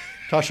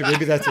Tasha,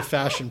 maybe that's a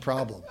fashion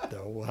problem,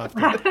 though. We'll have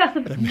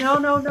to.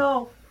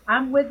 No.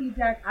 I'm with you,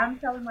 Jack. I'm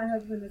telling my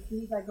husband as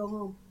soon as I go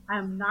home, I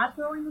am not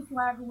throwing the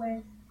swag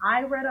away.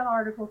 I read an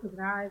article because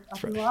now I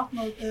flew off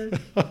Moses.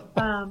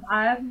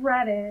 I've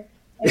read it,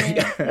 and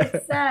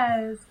it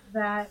says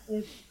that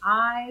if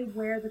I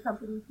wear the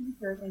company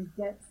T-shirt and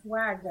get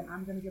swag, then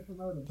I'm going to get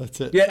promoted. That's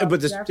it. Yeah,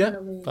 but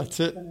that's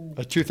it.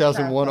 A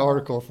 2001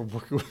 article from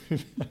Working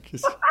Women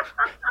Magazine.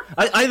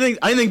 I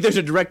think there's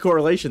a direct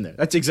correlation there.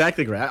 That's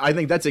exactly correct. I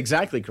think that's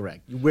exactly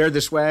correct. You wear the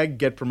swag,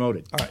 get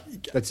promoted. All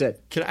right, that's it.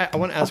 I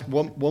want to ask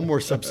one more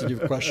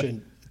substantive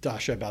question,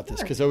 Tasha, about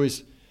this, because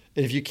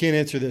and if you can't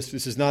answer this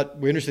is not.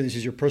 We understand this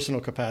is your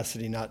personal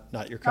capacity,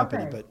 not your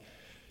company. Okay.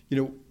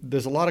 But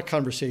there's a lot of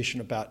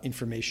conversation about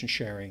information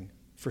sharing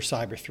for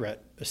cyber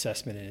threat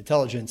assessment and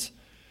intelligence.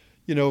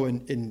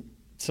 And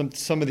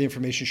some of the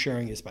information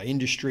sharing is by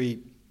industry,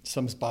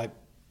 some's by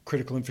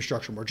critical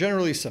infrastructure more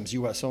generally, some's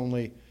U.S.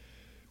 only.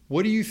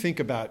 What do you think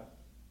about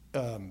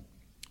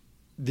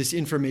this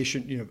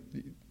information?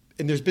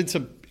 And there's been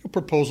some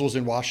proposals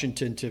in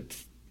Washington to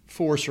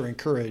force or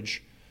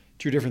encourage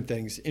two different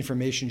things: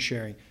 information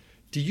sharing.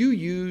 Do you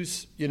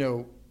use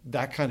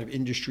that kind of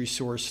industry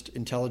sourced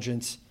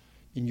intelligence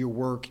in your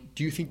work?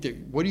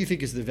 What do you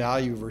think is the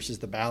value versus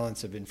the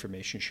balance of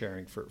information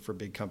sharing for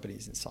big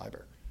companies in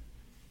cyber?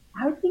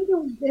 I think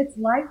it's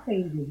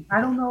life-changing.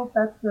 I don't know if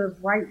that's the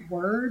right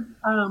word,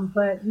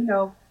 but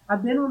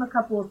I've been on a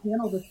couple of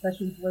panel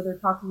discussions where they're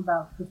talking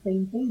about the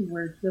same thing,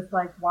 where it's just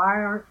like,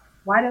 why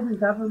doesn't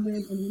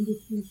government and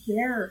industry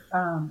share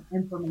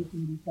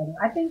information with each other?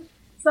 I think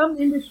some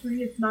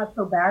industry, it's not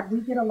so bad.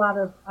 We get a lot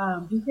of,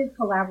 we get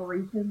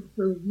collaboration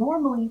through,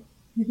 normally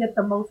you get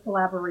the most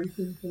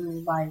collaboration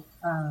through like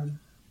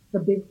the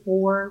big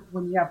four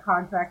when you have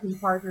contracting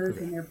partners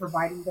and they're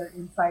providing their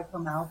insight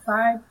from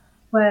outside.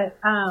 But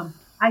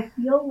I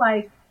feel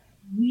like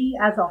we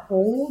as a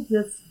whole,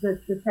 just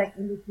the tech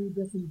industry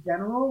just in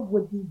general,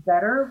 would do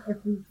better if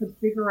we could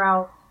figure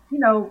out,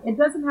 it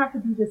doesn't have to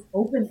be this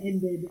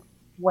open-ended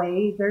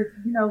way.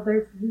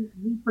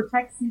 We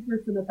protect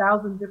secrets in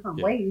 1,000 different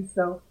ways.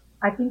 So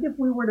I think if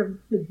we were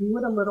to do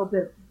it a little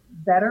bit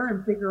better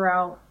and figure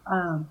out,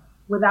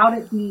 without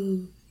it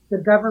being the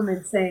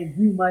government saying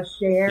you must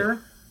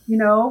share,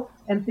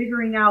 and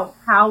figuring out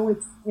how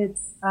it's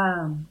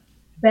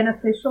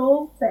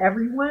beneficial to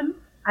everyone,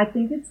 I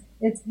think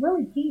it's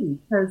really key,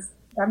 because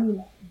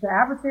the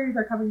adversaries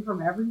are coming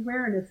from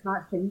everywhere and it's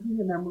not changing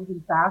and they're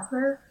moving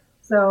faster.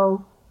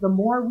 So the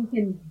more we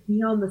can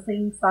be on the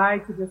same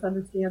side to just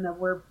understand that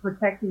we're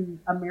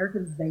protecting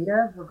Americans'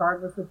 data,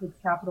 regardless if it's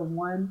Capital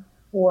One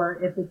or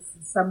if it's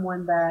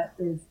someone that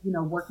is,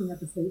 working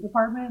at the State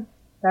Department,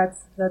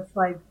 that's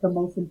like the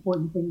most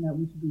important thing that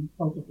we should be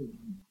focusing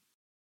on.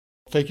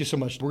 Thank you so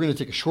much. We're going to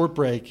take a short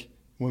break.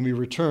 When we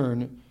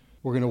return,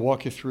 we're going to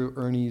walk you through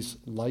Ernie's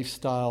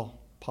lifestyle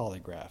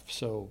polygraph.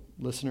 So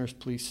listeners,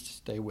 please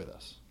stay with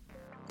us.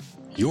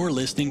 You're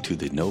listening to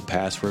the No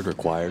Password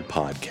Required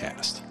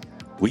podcast.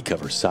 We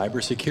cover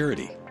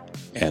cybersecurity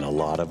and a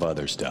lot of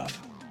other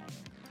stuff.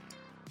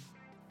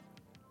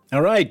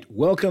 All right,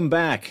 welcome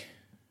back.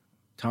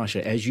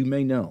 Tasha, as you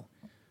may know,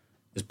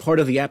 as part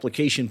of the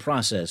application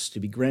process to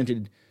be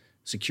granted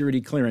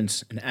security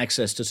clearance and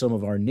access to some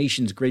of our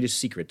nation's greatest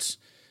secrets,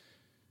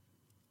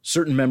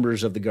 certain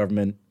members of the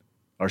government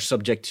are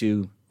subject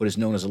to what is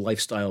known as a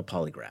lifestyle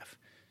polygraph.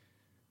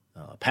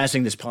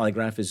 Passing this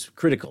polygraph is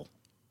critical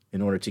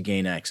in order to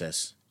gain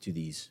access to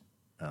these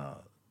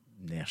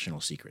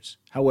national secrets.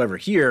 However,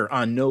 here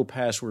on No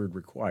Password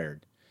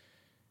Required,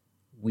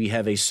 we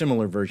have a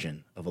similar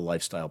version of a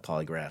lifestyle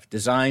polygraph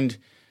designed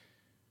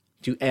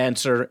to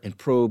answer and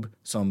probe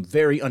some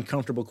very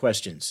uncomfortable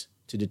questions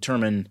to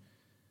determine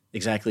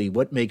exactly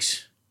what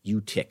makes you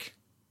tick.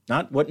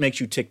 Not what makes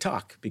you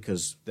TikTok,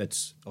 because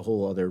that's a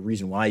whole other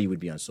reason why you would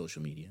be on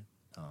social media.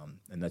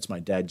 And that's my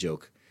dad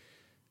joke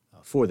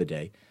for the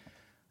day.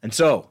 And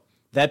so,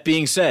 that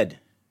being said,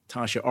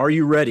 Tasha, are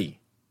you ready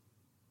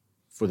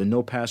for the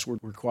No Password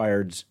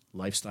Required's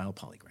lifestyle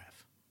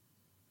polygraph?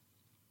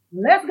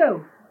 Let's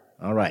go.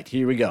 All right,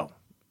 here we go.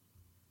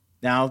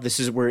 Now, this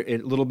is where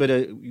we're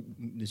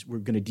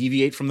going to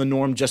deviate from the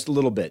norm just a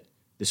little bit.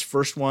 This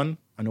first one,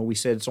 I know we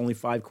said it's only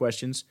 5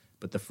 questions,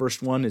 but the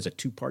first one is a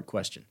 2-part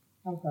question.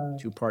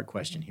 Okay. 2-part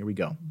question. Here we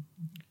go.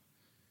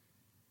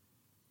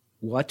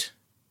 What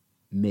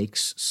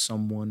makes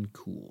someone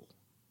cool?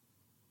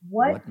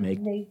 What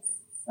makes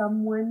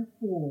someone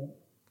cool?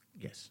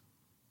 Yes.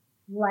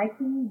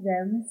 Liking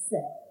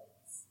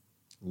themselves.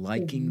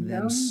 Liking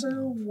themselves.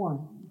 Number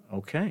one.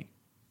 Okay.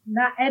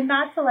 Not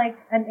to like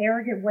an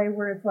arrogant way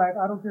where it's like,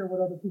 I don't care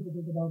what other people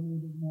think about me.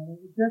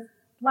 Just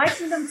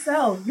liking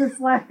themselves.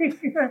 Just like,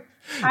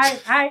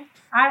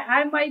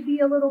 I might be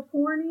a little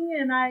corny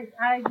and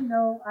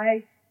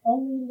I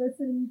only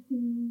listen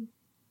to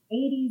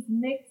 80s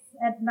mix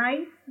at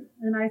night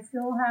and I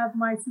still have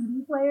my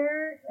CD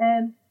player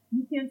and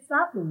you can't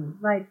stop me.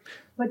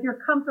 But you're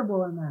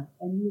comfortable in that.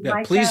 And you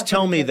like please that,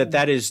 tell me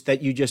that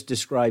you just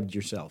described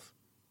yourself.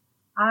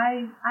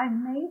 I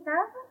may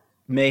have.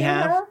 May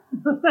have?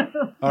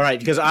 All right,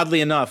 because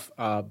oddly enough,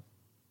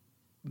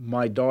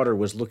 my daughter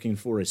was looking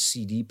for a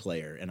CD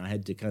player, and I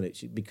had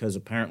to because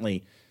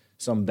apparently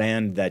some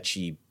band that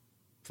she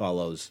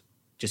follows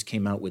just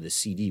came out with a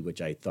CD,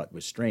 which I thought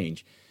was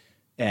strange.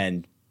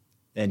 And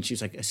she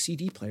was like, a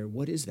CD player,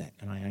 what is that?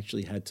 And I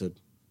actually had to,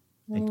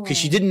 because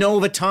she didn't know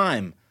of a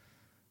time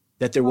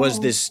that there was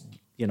this,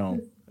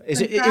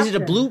 is it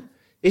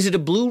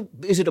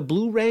a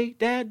Blu-ray,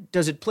 Dad?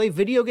 Does it play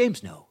video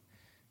games? No,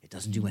 it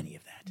doesn't do any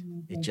of that.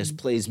 It just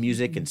plays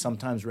music, and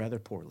sometimes rather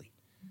poorly,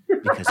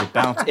 because it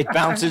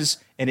bounces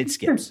and it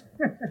skips.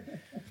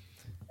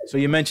 So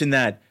you mentioned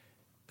that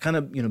kind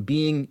of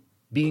being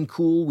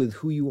cool with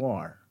who you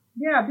are.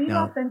 Yeah, being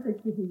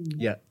authentic to who you are.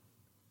 Yeah,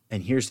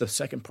 and here's the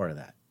second part of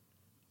that.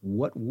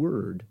 What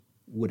word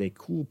would a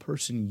cool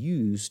person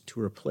use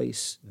to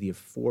replace the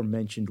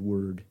aforementioned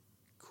word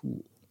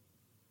cool?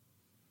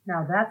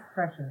 Now that's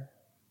pressure,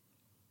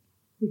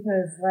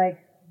 because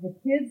the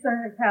kids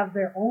have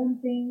their own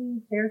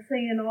things. They're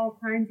saying all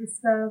kinds of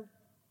stuff,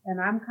 and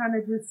I'm kind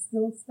of just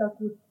still stuck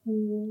with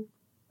cool.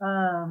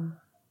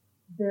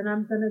 Then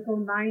I'm going to go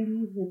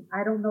 90s, and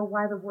I don't know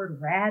why the word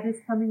rad is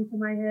coming to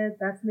my head.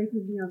 That's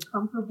making me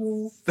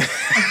uncomfortable.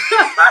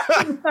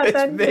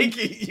 It's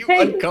making you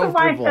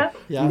uncomfortable.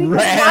 Yeah.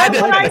 Rad?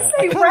 Why would I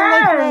say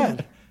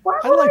rad? Why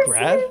would I say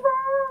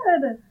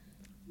rad?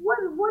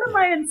 What am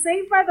I in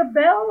Saved by the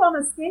Bell on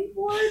a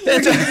skateboard?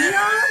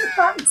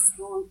 I'm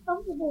so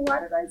uncomfortable. Why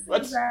did I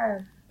say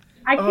rad?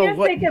 I can't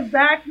take it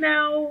back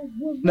now.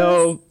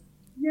 No.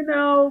 You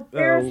know,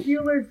 Ferris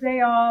Bueller's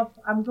Day Off.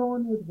 I'm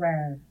going with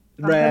rad.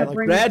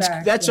 Rad's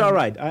that's all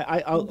right.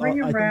 I'll bring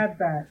your rad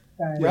back.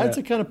 Rad's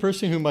the kind of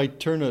person who might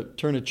turn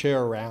a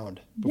chair around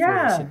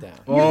before they sit down.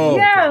 Oh,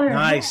 yeah,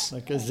 nice.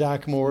 Like a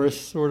Zach Morris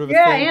sort of a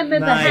thing. Yeah, and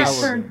then the hat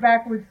turns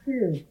backwards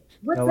too.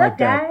 What's up,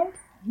 guys?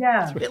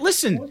 Yeah.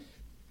 Listen,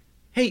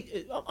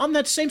 hey, on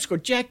that same score,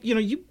 Jack,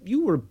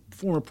 you were a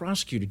former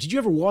prosecutor. Did you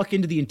ever walk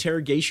into the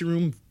interrogation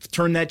room,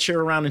 turn that chair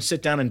around and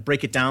sit down and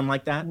break it down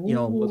like that?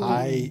 Ooh,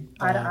 eye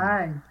to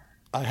eye.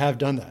 I have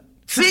done that.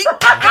 See?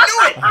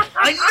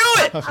 I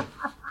knew it!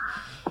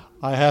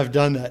 I have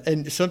done that.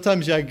 And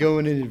sometimes I go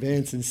in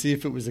advance and see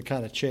if it was the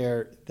kind of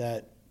chair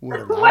that would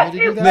allow me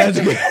to do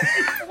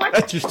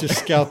that. Just to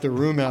scout the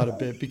room out a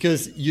bit,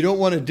 because you don't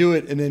want to do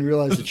it and then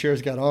realize the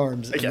chair's got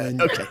arms. And then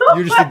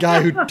you're just the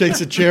guy who takes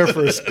a chair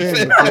for a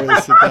spin before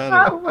they sit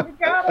down. Oh my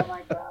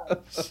God.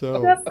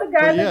 So, that's the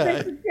guy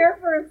that takes a chair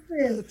for a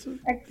spin. It's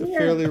a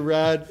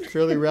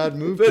fairly rad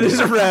move. That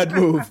is a rad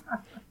move.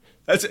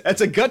 That's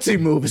a gutsy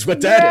move is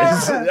what that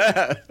is.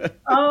 Yeah.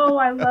 Oh,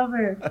 I love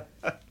it.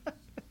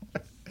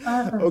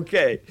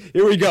 Okay,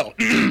 here we go.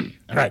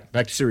 All right,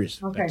 back to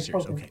serious. Okay,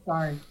 focus. Okay.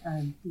 Sorry.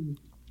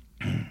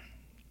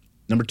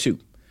 Number 2.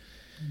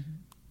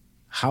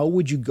 How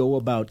would you go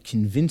about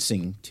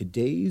convincing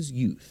today's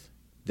youth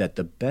that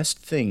the best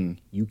thing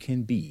you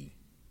can be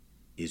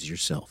is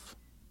yourself?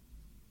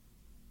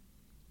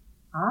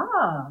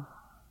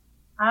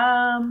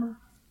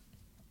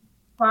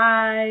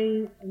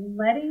 By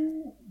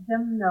letting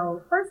them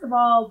know, first of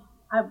all,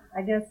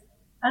 I guess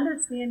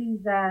understanding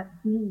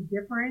that being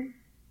different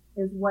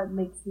is what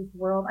makes this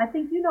world. I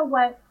think, you know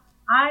what?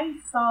 I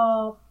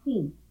saw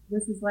Pink.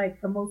 This is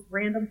like the most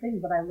random thing,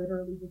 but I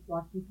literally just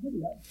watched this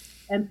video.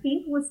 And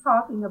Pink was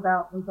talking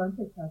about, it was on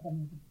TikTok,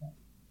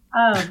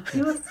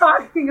 she was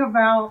talking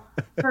about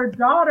her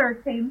daughter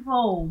came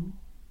home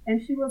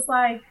and she was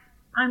like,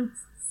 I'm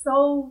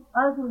so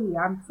ugly.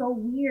 I'm so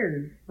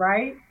weird,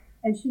 right?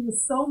 And she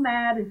was so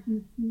mad, and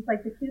she was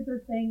like, the kids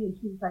are saying, and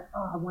she was like,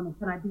 oh,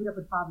 can I beat up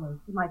a toddler?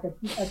 Like a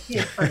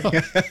kid first.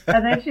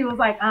 And then she was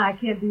like, I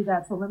can't do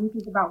that, so let me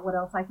think about what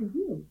else I can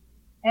do.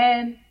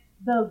 And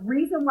the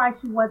reason why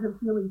she wasn't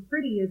feeling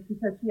pretty is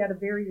because she had a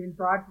very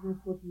androgynous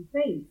looking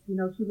face. You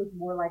know, she looked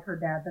more like her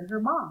dad than her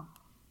mom.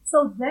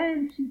 So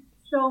then she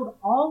showed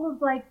all of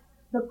like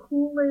the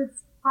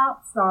coolest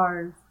pop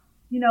stars,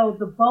 you know,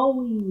 the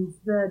Bowies,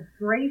 the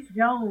Grace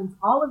Jones,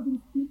 all of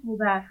these people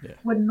that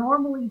would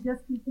normally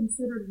just be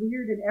considered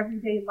weird in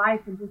everyday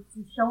life, and just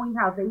showing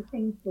how they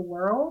changed the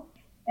world.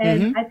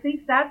 And I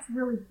think that's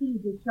really key,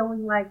 just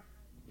showing like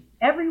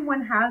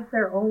everyone has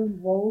their own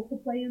role to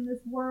play in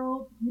this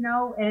world, you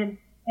know, and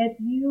if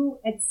you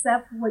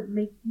accept what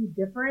makes you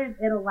different,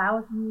 it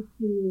allows you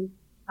to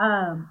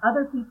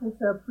other people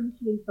to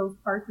appreciate those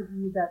parts of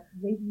you that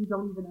maybe you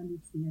don't even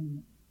understand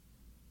yet.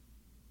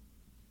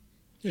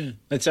 Yeah,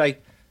 that's I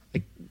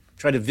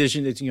try to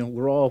vision it. You know,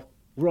 we're all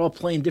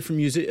playing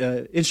different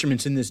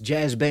instruments in this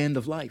jazz band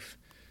of life.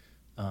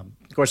 Of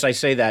course, I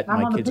say that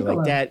my kids are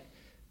like, Dad.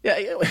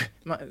 Yeah,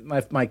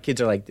 my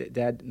kids are like,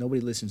 Dad,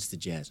 nobody listens to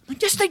jazz. I'm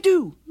like, yes, they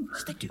do.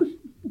 Yes, they do.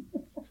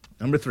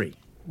 Number 3.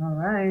 All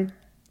right.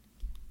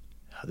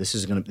 This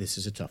is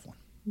a tough one.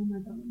 Oh my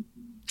God.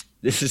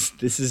 This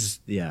is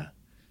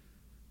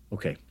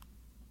okay.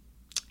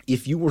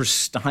 If you were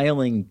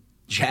styling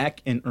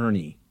Jack and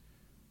Ernie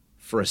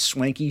for a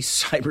swanky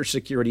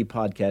cybersecurity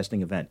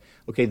podcasting event,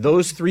 okay,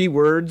 those 3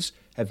 words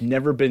have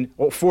never been,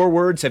 4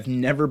 words have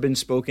never been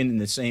spoken in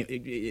the same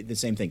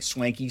thing.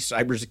 Swanky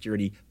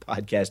cybersecurity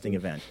podcasting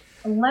event.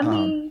 Let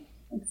me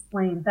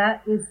explain.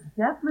 That is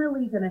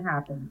definitely going to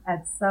happen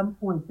at some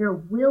point. There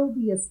will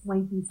be a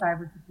swanky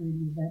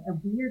cybersecurity event,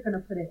 and we are going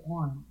to put it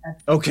on.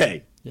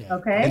 Okay. Yeah.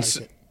 Okay.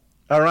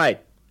 All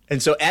right.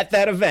 And so at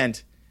that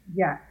event,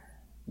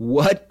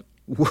 what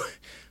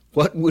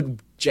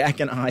would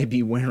Jack and I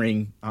be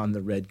wearing on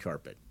the red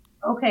carpet?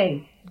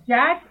 Okay,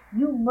 Jack,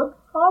 you look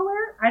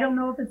taller. I don't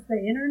know if it's the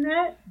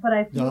internet, but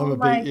I feel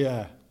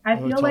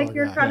like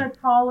you're kind of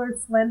taller,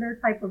 slender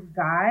type of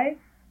guy.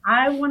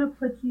 I want to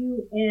put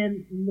you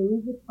in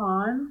Louis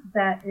Vuitton.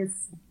 That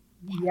is,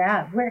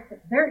 where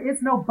there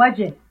is no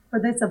budget for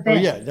this event.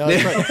 Oh, yeah, no,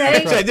 that's right.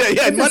 Okay? That's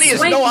right. Money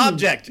is no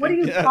object. What are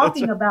you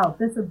talking about?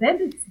 This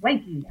event is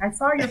swanky. I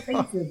saw your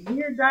faces.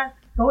 We are not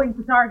going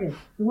to Target.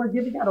 We're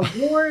giving out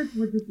awards.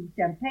 We're drinking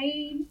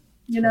champagne.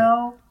 You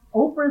know,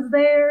 Oprah's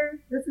there.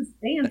 This is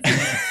fancy.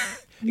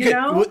 You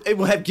know,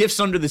 we'll have gifts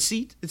under the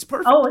seat. It's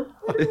perfect. Oh,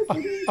 it's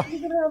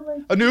have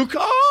like a new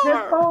car.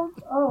 Headphones.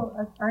 Oh,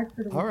 I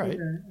should have. All right.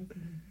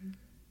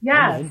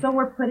 Yeah. So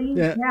we're putting.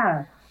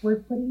 Yeah.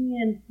 We're putting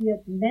in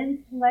the men's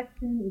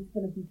collection. It's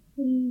going to be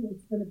clean.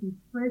 It's going to be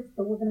crisp.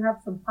 But we're going to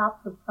have some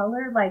pops of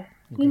color. Like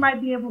he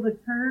might be able to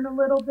turn a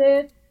little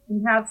bit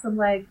and have some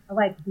like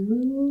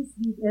blues.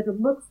 It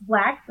looks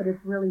black, but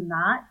it's really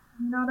not.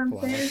 You know what I'm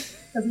saying?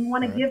 Because we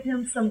want to give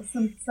him some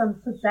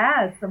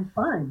pizzazz, some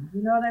fun.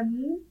 You know what I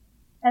mean?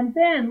 And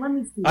then let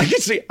me see.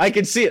 I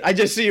can see it. I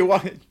just see you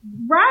walking.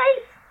 Right?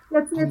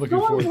 It's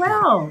going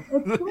well.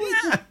 It's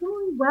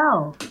going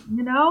well.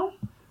 You know.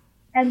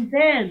 And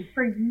then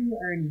for you,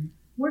 Ernie,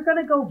 we're going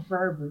to go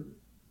Burberry.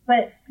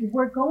 But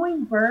we're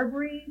going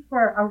Burberry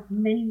for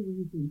many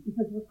reasons.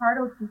 Because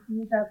Riccardo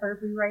Tisci is at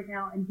Burberry right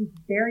now, and he's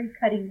very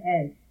cutting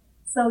edge.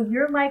 So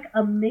you're like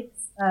a mix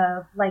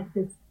of like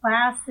this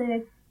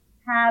classic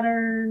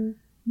pattern,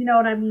 you know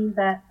what I mean,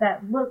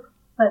 that look,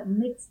 but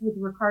mixed with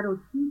Riccardo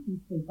Tisci's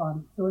take on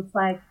it. So it's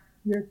like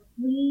you're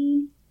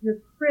clean, you're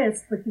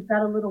crisp, but you've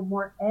got a little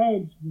more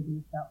edge with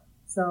yourself.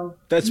 So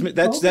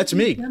that's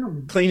me.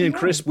 Clean and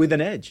crisp with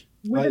an edge.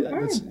 With an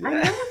edge.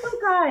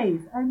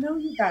 I know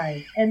you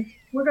guys. And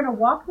we're going to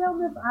walk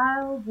down this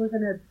aisle. We're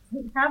going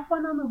to have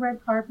fun on the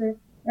red carpet.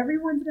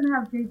 Everyone's going to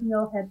have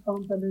JBL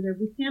headphones under there.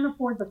 We can't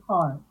afford the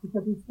car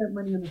because we spent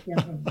money on the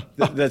champagne.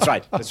 That's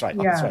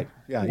right.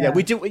 Yeah.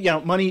 We do.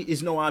 Money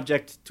is no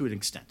object to an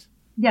extent.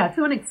 Yeah,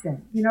 to an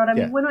extent. You know what I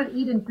mean? We don't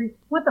eat and drink.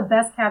 We want the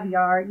best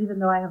caviar, even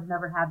though I have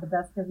never had the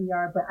best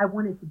caviar, but I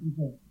want it to be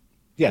good.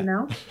 Yeah. You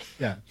know?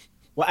 Yeah.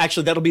 Well,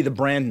 actually, that'll be the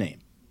brand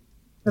name.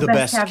 The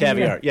best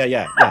caviar.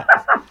 Yeah.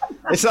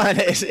 It's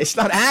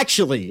not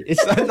actually.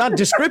 It's not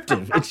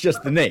descriptive. It's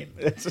just the name.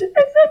 It's just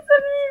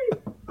the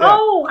name.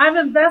 Oh, I'm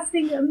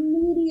investing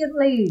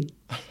immediately.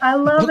 I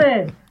love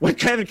it. What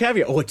kind of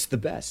caviar? Oh, it's the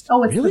best.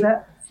 Oh, it's really? The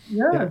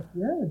best.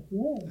 Yes.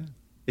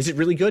 Is it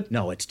really good?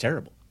 No, it's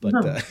terrible. But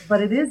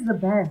but it is the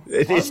best.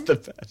 It is the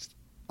best.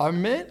 Are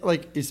men,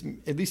 is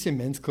at least in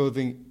men's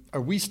clothing,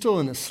 are we still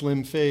in a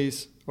slim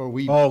phase? Or are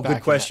we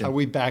good question. Are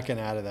we backing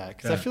out of that?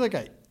 Because I feel like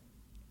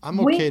I'm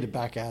okay to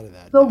back out of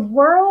that. The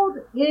world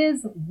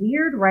is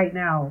weird right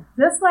now.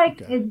 Just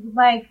like it's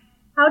like,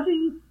 how do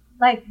you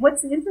like?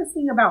 What's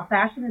interesting about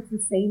fashion is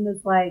the same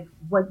as like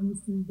what you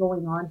see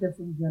going on just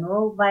in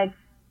general. Like,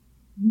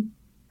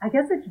 I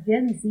guess it's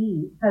Gen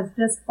Z has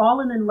just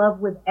fallen in love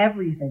with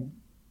everything.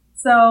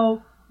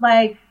 So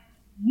like,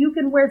 you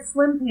can wear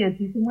slim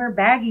pants, you can wear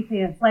baggy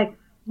pants. Like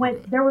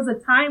there was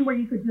a time where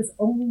you could just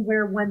only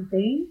wear one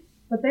thing.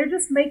 But they're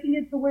just making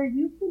it to where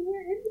you can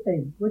wear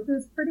anything, which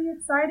is pretty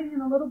exciting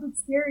and a little bit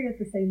scary at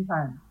the same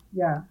time.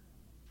 Yeah.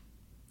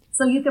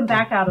 So you can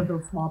back out of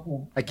those small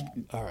pants.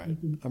 All right.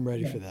 I'm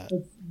ready for that.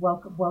 It's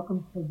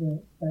welcome to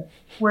but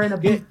we're in a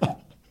boot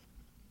cut.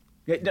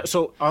 Yeah,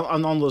 so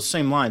on those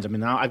same lines, I mean,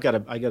 now I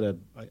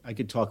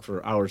could talk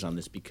for hours on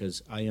this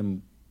because I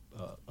am,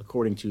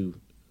 according to,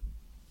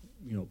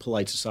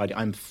 polite society,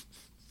 I'm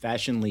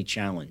fashionably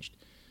challenged.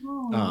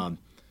 Oh.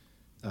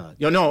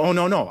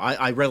 No.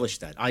 I relish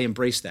that. I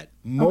embrace that.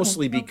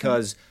 Mostly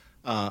because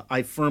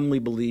I firmly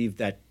believe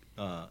that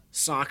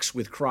socks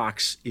with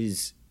Crocs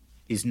is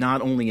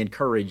not only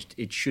encouraged,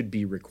 it should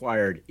be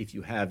required if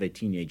you have a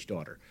teenage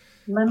daughter.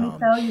 Let me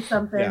tell you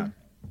something. Yeah.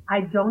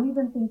 I don't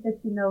even think that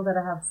you know that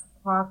I have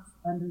Crocs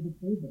under the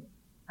table.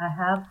 I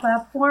have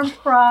platform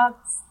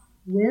Crocs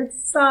with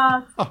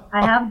socks.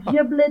 I have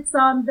giblets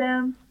on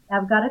them.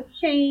 I've got a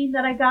chain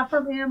that I got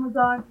from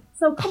Amazon.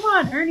 So come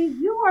on, Ernie,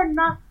 you are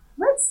not...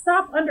 Let's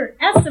stop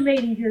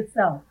underestimating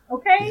yourself,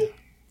 okay?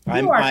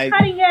 You are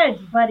cutting edge,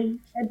 buddy.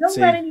 And don't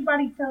let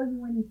anybody tell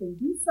you anything.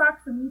 These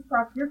socks and these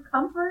Crocs, your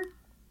comfort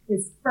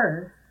is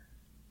first.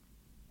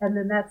 And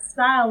then that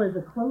style is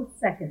a close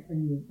second for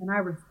you. And I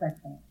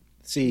respect that.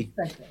 See,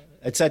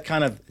 it's that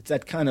kind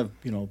of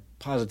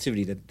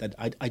positivity that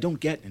I don't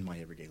get in my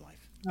everyday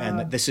life.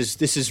 And this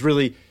is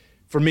really,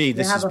 for me,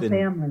 this has been...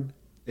 family.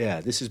 Yeah,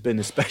 this has been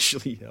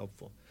especially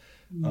helpful.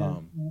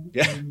 I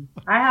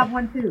have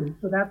one too,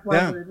 so that's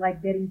why we're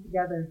like getting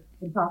together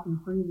and talking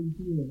freely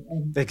here.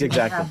 And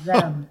exactly. Have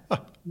them.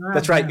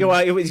 That's right.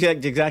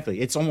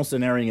 Exactly. It's almost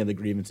an airing of the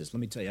grievances. Let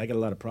me tell you, I got a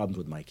lot of problems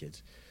with my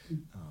kids.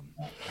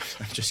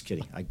 I'm just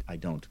kidding. I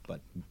don't,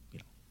 but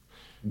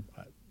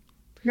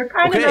you're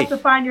kind enough to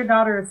find your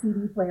daughter a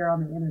CD player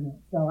on the internet,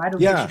 so I don't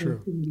think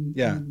there's too many.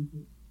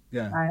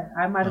 Yeah.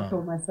 I might have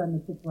told my son to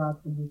pick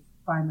rocks and just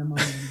find them on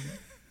the internet.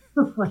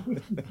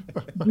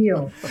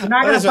 Deal. You're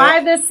not going to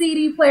buy this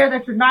CD player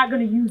that you're not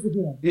going to use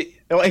again.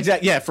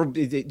 Exactly. Yeah.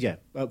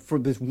 For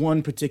this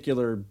one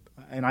particular,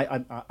 and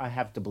I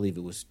have to believe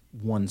it was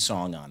one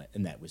song on it,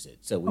 and that was it.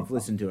 So we've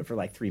listened to it for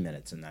like 3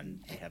 minutes, and then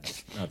we have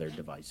another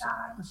device.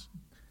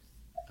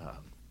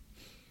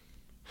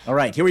 All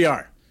right, here we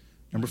are.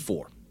 Number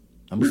four.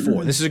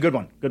 This is a good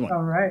one.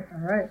 All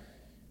right.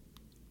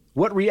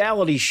 What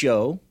reality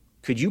show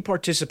could you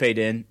participate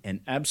in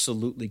and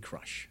absolutely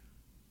crush?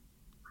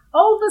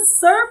 Oh, The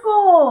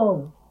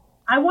Circle.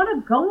 I want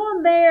to go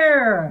on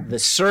there. The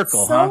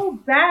Circle, so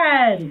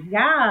bad.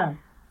 Yeah.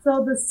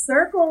 So The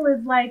Circle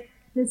is like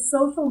this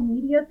social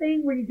media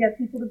thing where you get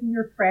people to be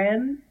your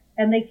friend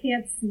and they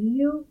can't see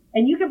you,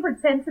 and you can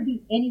pretend to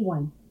be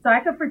anyone. So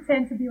I could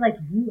pretend to be like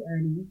you,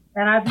 Ernie,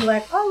 and I'd be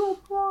like, I love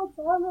frogs,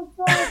 I love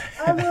frogs,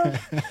 I love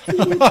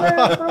TV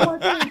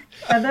birds,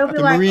 and they'll be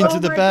the like, Marines oh are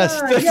the my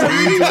best. God. Yeah,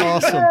 Marines are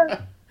awesome.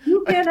 Yeah.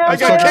 You can't have I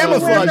got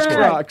camouflage that.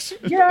 Crocs.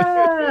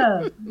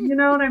 Yeah, you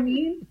know what I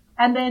mean?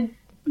 And then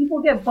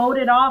people get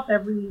voted off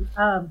every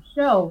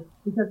show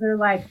because they're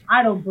like,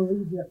 I don't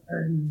believe you're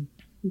Ernie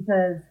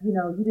because, you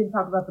know, you didn't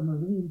talk about the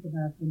Marines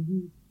enough and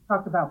you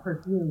talked about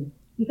perfume.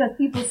 Because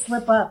people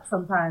slip up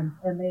sometimes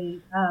and they,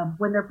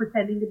 when they're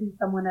pretending to be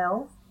someone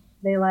else,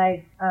 they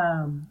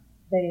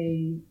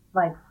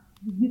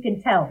you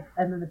can tell,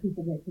 and then the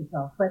people get kicked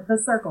off. But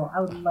the circle,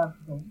 I would love to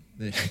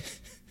go.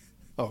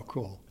 Oh,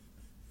 cool.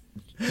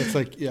 It's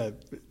like, yeah.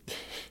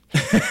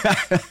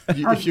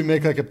 If you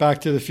make like a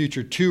Back to the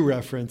Future 2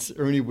 reference,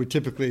 Ernie would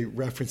typically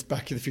reference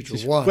Back to the Future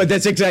 1. But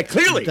that's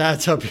exactly clearly.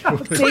 That's how people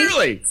would.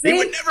 Clearly. He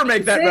would never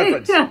make that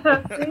reference.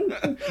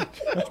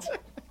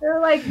 They're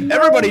like, no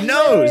Everybody way.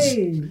 knows.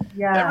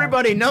 Yeah.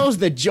 Everybody knows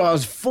that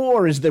Jaws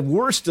 4 is the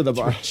worst of the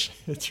bunch.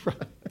 That's right.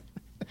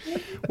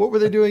 What were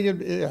they doing in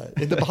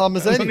the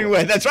Bahamas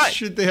anyway? That's right.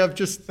 Should they have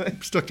just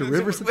stuck to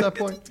rivers at that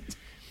point?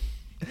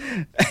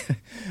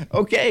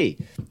 Okay.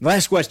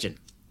 Last question.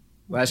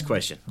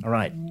 All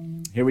right.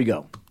 Here we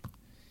go.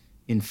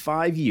 In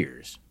 5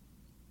 years,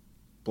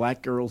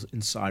 Black Girls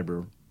in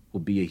Cyber will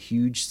be a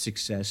huge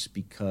success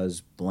because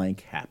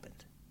blank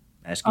happened.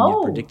 Asking you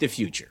to predict the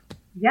future.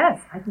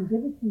 Yes, I can give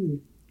it to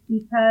you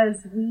because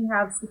we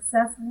have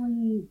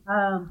successfully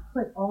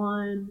put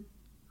on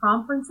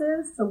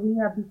conferences. So we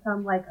have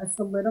become like a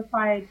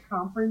solidified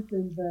conference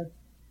in the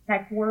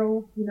tech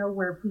world, you know,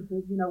 where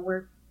people, you know,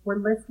 we're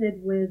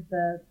listed with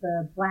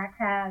the Black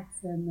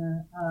Hats and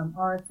the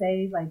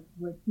RSA, like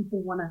where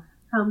people want to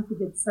come to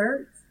get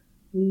certs.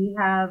 We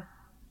have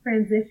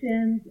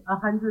transitioned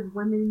 100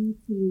 women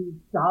to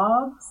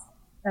jobs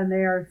and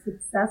they are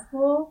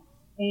successful,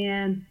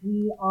 and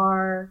we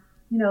are,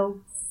 you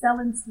know,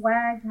 selling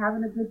swag,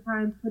 having a good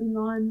time,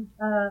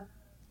 no,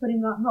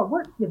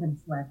 we're giving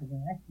swag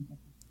away.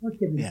 We're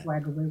giving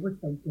swag away. We're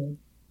so good.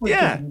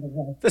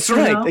 That's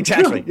right. You know?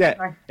 Exactly.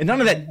 Yeah. And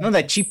none of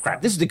that cheap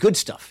crap. This is the good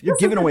stuff. You're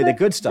giving away the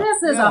good stuff.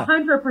 This is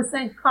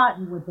 100%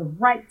 cotton with the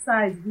right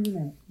size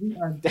V-neck. We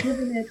are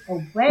giving it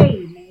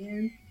away,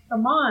 man.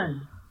 Come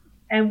on.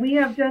 And we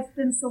have just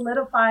been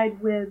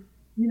solidified with,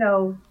 you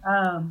know,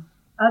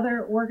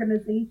 other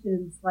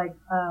organizations like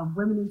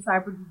Women in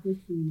Cyber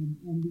Judiciary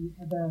and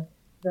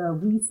the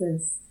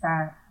WESIS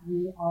that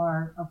we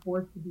are a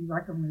force to be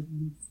reckoned with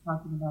when it's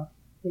talking about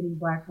getting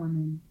Black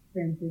women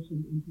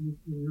transitioned into the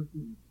career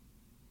field.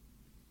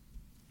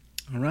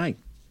 All right.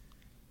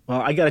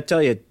 Well, I got to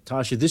tell you,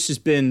 Tasha, this has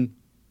been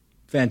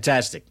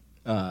fantastic.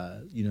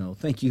 You know,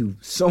 thank you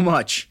so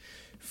much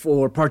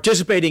for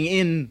participating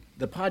in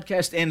the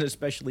podcast and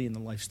especially in the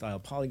Lifestyle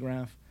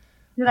Polygraph.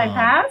 Did I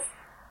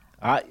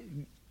pass?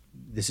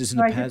 This isn't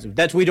a pass.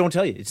 That's we don't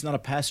tell you. It's not a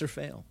pass or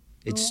fail.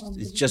 It's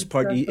just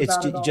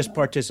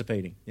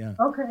participating. Yeah.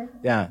 Okay.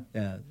 Yeah.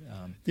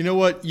 You know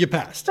what? You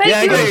passed.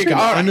 There you go.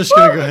 I'm just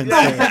going to go ahead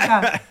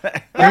and say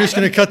it. I'm just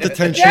going to cut the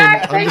tension.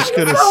 I'm just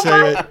going to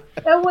say it.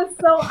 It was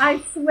so, I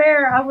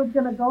swear, I was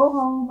going to go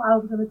home. I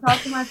was going to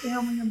talk to my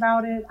family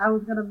about it. I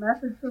was going to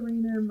message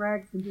Serena and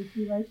Rex and just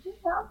be like,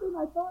 what happened?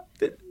 I thought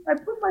I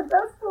put my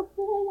best foot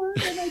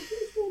forward and I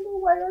just don't know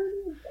why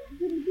Ernie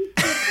didn't get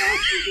to the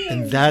class again.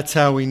 And that's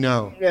how we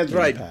know. That's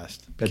right. You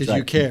passed. Because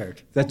you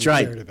cared. That's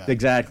right.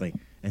 Exactly.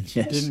 And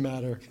yes. It didn't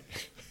matter.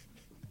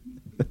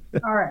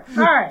 All right.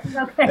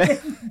 Okay.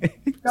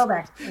 Go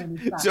back.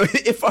 So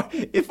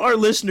if our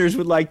listeners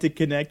would like to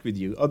connect with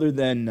you, other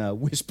than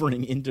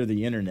whispering into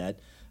the internet,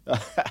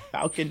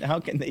 how can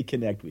they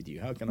connect with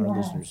you? How can our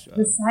listeners?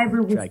 The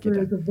Cyber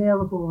Whisperer is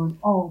available on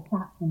all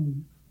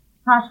platforms.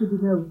 Tasha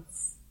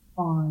DeNotes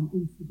on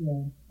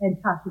Instagram and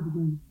Tasha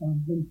DeNotes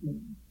on LinkedIn,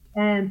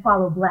 and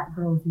follow Black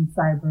Girls in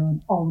Cyber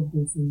on all of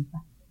those same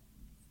platforms.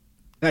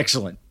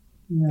 Excellent.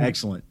 Yeah.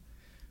 Excellent.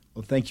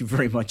 Well, thank you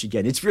very much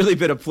again. It's really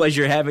been a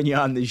pleasure having you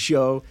on the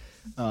show.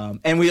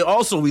 And we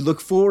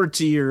look forward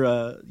to your,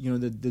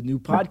 the new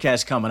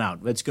podcast coming out.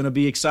 It's going to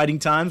be exciting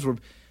times. We're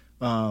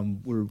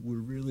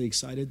really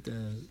excited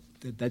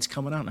that that's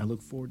coming out, and I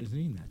look forward to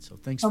seeing that. So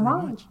thanks very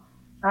much.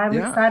 I'm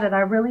excited. I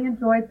really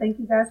enjoyed. Thank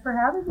you guys for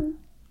having me.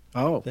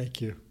 Oh,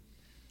 thank you.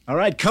 All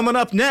right, coming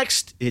up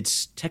next,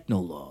 it's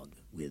Technologue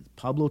with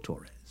Pablo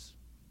Torres.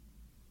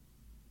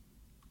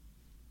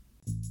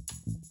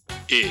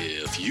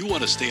 If you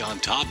want to stay on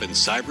top in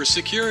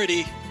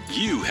cybersecurity,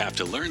 you have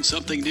to learn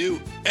something new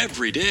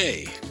every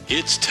day.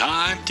 It's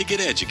time to get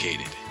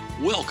educated.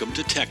 Welcome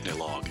to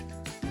Technologue,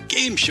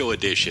 Game Show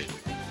Edition.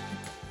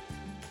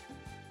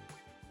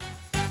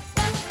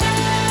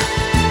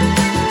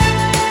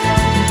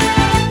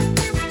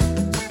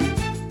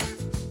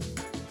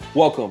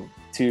 Welcome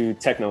to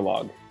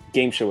Technologue,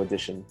 Game Show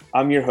Edition.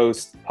 I'm your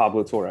host,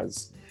 Pablo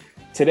Torres.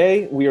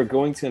 Today, we are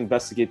going to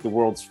investigate the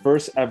world's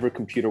first ever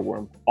computer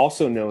worm,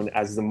 also known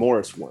as the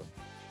Morris worm.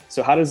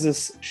 So how does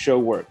this show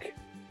work?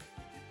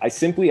 I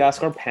simply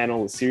ask our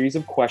panel a series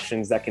of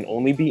questions that can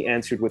only be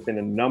answered within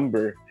a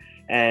number,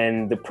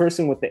 and the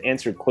person with the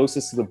answer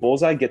closest to the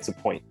bullseye gets a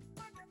point.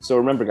 So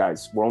remember,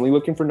 guys, we're only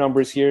looking for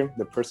numbers here.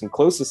 The person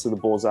closest to the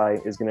bullseye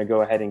is going to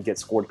go ahead and get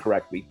scored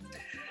correctly.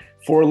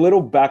 For a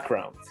little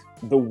background,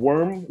 The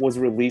Worm was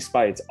released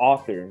by its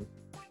author,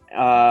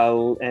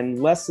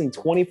 and less than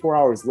 24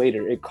 hours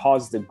later, it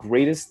caused the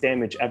greatest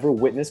damage ever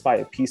witnessed by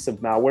a piece of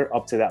malware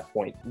up to that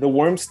point. The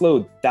Worm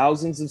slowed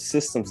thousands of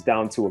systems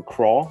down to a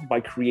crawl by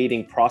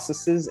creating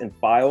processes and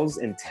files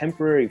in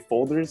temporary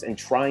folders and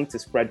trying to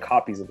spread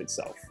copies of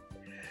itself.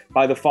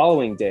 By the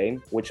following day,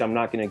 which I'm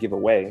not going to give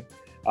away,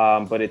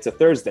 but it's a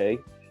Thursday,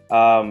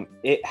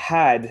 it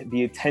had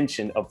the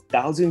attention of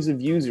thousands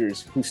of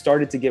users who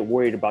started to get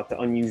worried about the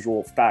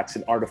unusual facts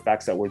and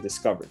artifacts that were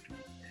discovered.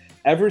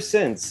 Ever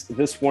since,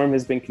 this worm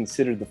has been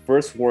considered the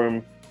first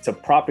worm to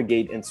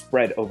propagate and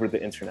spread over the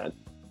internet.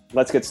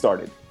 Let's get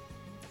started.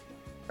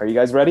 Are you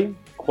guys ready?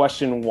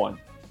 Question 1.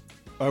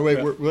 Oh, wait,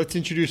 let's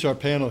introduce our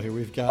panel here.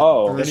 We've got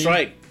Ernie, that's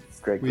right.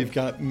 Great. We've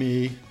got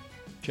me,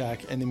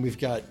 Jack, and then we've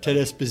got Ted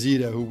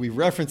Esposito, who we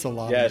reference a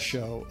lot on the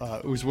show,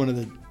 who's one of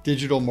the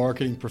digital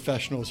marketing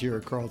professionals here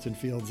at Carleton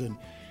Fields and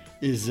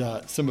is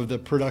some of the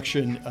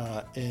production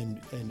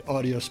and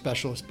audio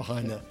specialist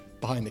behind the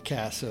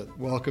cast. So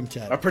welcome,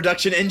 Ted. Our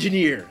production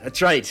engineer.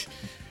 That's right.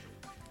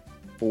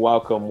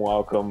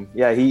 Welcome.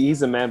 Yeah, he's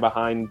the man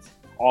behind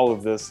all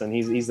of this, and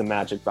he's the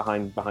magic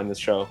behind this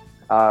show.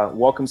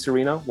 Welcome,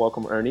 Serena.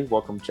 Welcome, Ernie.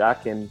 Welcome,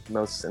 Jack. And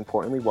most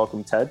importantly,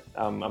 welcome, Ted.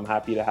 I'm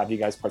happy to have you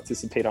guys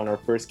participate on our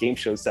first game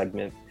show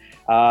segment.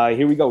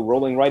 Here we go,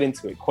 rolling right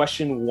into it.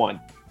 Question 1.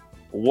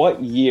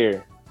 What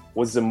year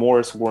was the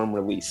Morris Worm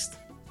released?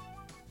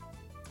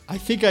 I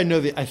think I know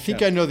the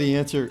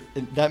answer.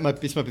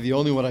 This might be the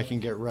only one I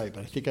can get right,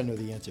 but I think I know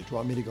the answer. Do you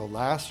want me to go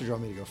last or do you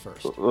want me to go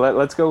first?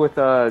 Let's go with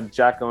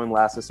Jack going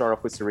last. Let's start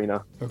off with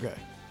Serena. Okay.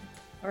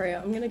 All right,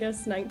 I'm going to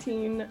guess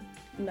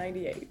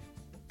 1998.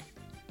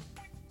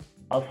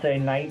 I'll say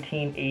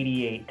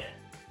 1988.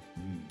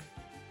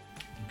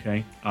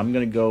 Okay, I'm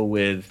going to go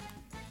with,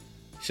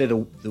 say, the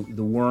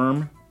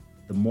worm,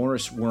 the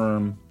Morris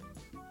Worm.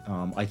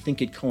 I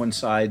think it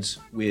coincides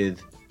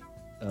with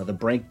the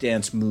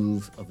breakdance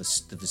move of a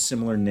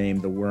similar name,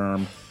 the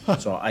Worm.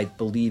 So I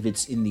believe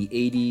it's in the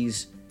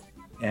 80s,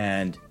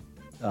 and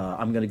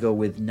I'm going to go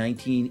with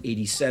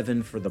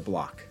 1987 for the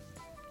block.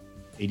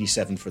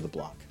 87 for the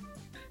block.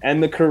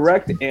 And the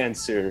correct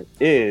answer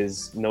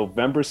is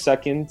November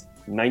 2nd,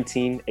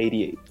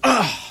 1988.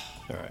 All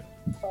right.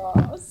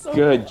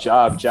 Good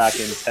job, Jack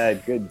and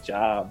Ted. Good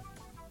job.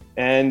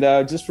 And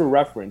just for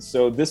reference,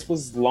 so this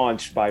was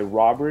launched by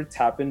Robert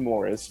Tappan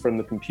Morris from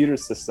the computer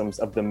systems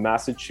of the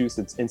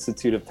Massachusetts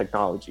Institute of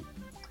Technology.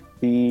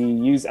 He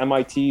used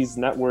MIT's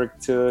network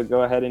to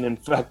go ahead and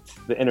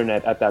infect the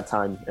internet at that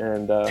time.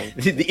 And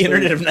the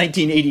internet of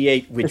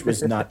 1988, which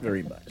was not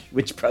very much,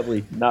 which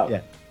probably not. Yeah.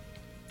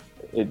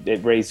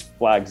 It raised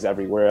flags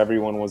everywhere.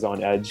 Everyone was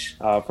on edge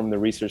from the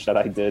research that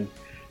I did.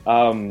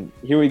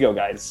 Here we go,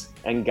 guys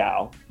and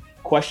gal.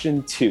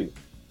 Question 2.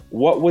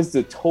 What was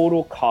the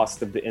total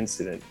cost of the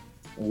incident?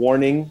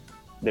 Warning,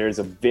 there's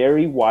a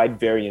very wide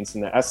variance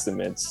in the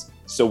estimates,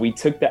 so we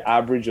took the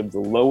average of the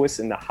lowest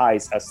and the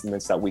highest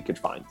estimates that we could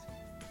find.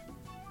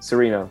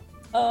 Serena.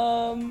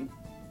 3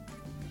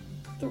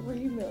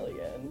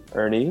 million.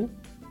 Ernie.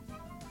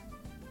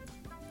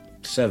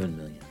 7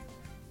 million.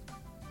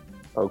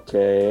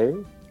 Okay.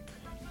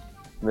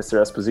 Mr.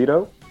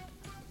 Esposito.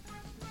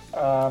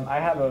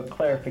 I have a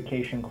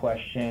clarification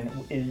question.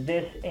 Is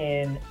this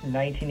in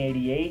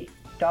 1988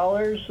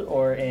 dollars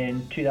or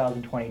in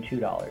 2022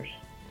 dollars?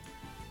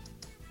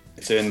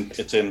 It's in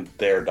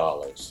their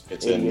dollars.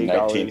 It's in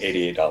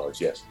 1988 dollars.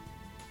 Yes.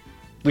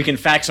 We can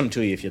fax them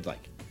to you if you'd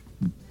like.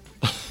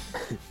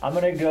 I'm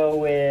gonna go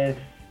with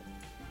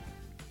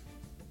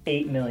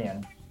 8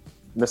 million.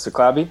 Mr.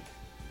 Clabby.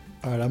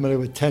 All right, I'm gonna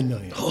go with 10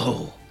 million.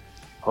 Drum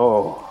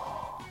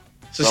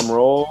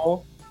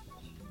roll.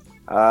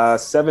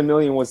 7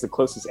 million was the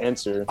closest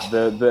answer.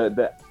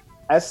 The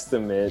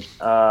estimate,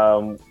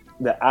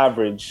 the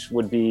average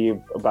would be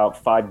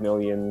about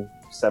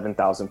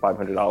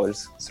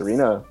 $5,007,500.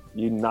 Serena,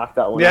 you knocked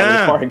that one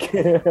out of the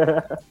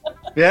park.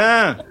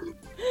 Yeah.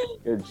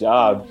 Good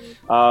job.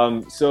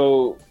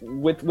 So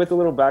with a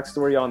little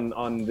backstory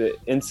on the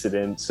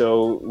incident.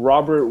 So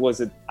Robert was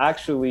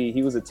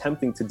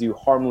attempting to do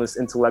harmless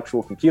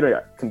intellectual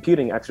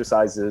computing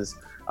exercises,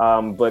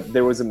 but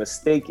there was a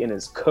mistake in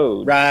his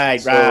code.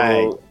 Right.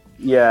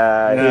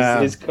 Yeah,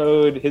 his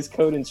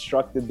code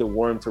instructed the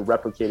worm to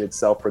replicate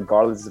itself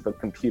regardless of a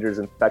computer's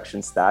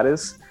infection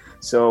status.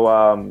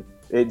 So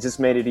it just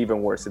made it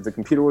even worse. If the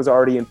computer was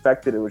already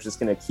infected, it was just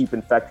going to keep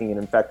infecting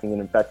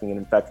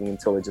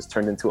until it just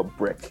turned into a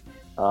brick.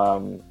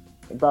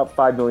 About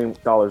 $5 million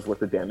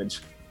worth of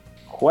damage.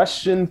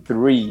 Question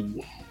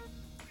 3.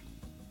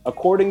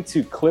 According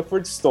to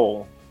Clifford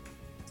Stoll,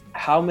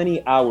 how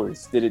many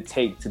hours did it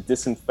take to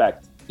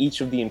disinfect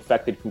each of the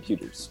infected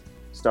computers?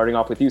 Starting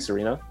off with you,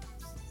 Serena.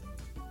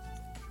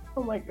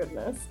 Oh my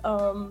goodness.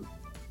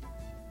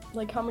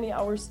 Like how many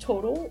hours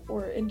total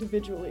or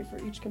individually for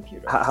each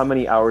computer? How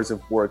many hours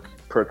of work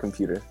per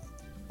computer?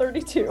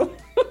 32.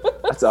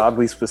 That's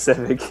oddly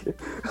specific.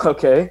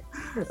 Okay,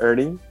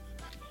 Ernie?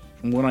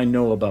 What I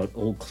know about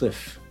old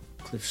Cliff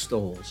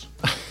Stoles.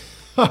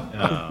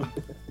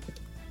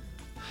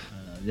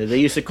 They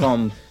used to call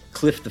him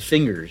Cliff the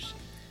Fingers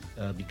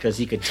because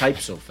he could type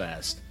so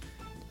fast.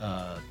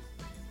 I'm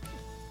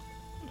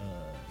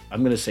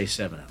going to say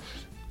 7 hours.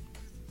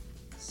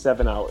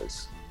 7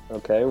 hours.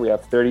 Okay, we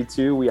have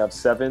 32, we have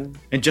 7.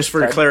 And just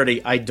for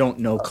clarity, I don't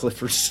know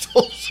Clifford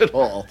Stoles at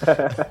all.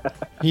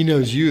 He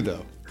knows you,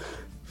 though.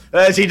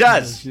 He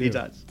does. He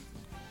does.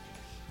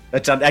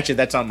 That's on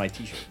my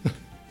T-shirt.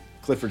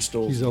 Clifford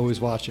Stoles. He's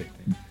always watching.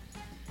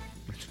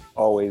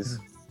 Always.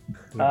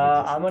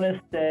 I'm going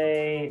to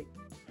say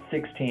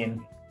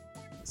 16.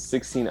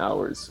 16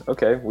 hours.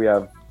 Okay, we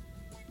have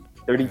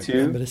 32.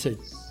 I'm going to say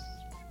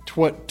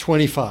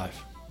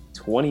 25.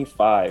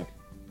 25.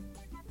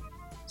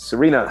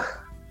 Serena,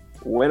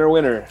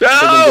 winner.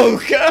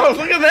 Oh, God,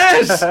 look at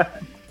this!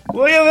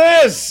 Look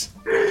at this!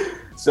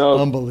 So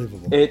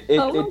unbelievable. It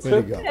took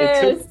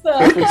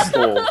Clifford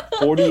Stoll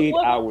 48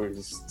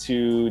 hours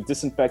to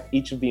disinfect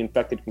each of the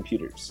infected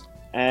computers.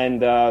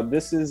 And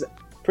this is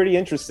pretty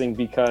interesting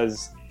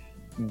because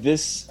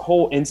this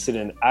whole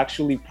incident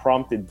actually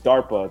prompted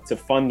DARPA to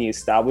fund the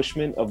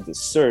establishment of the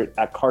CERT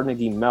at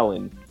Carnegie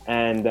Mellon.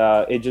 And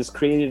it just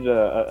created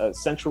a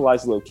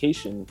centralized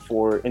location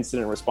for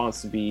incident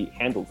response to be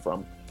handled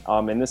from.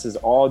 And this is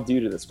all due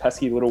to this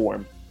pesky little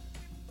worm.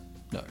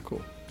 No,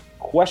 cool.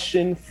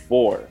 Question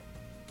 4.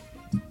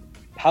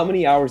 How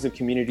many hours of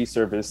community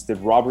service did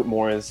Robert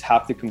Morris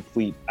have to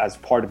complete as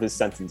part of his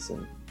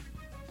sentencing?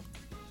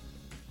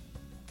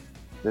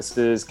 This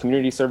is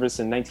community service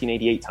in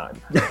 1988 time.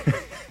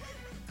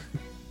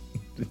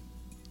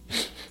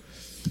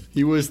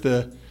 He was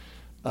the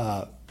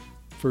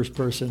first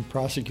person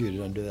prosecuted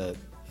under the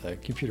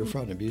Computer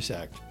Fraud and Abuse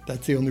Act.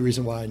 That's the only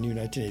reason why I knew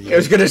 1988. I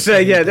was going to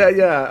say, yeah.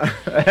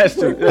 It has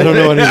to. I don't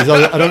know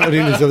any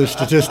of his other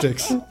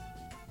statistics.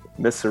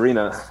 Miss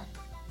Serena,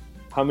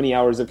 how many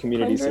hours of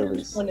community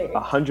service?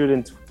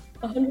 120.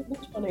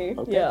 120,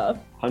 okay. Yeah.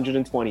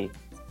 120.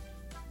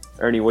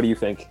 Ernie, what do you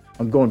think?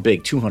 I'm going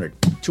big, 200.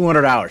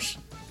 200 hours.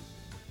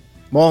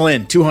 I'm all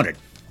in, 200.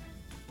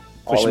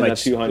 All in at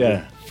 200.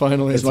 Yeah.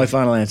 Final answer. That's my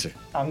final answer.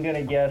 I'm going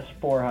to guess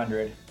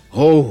 400.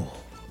 Oh.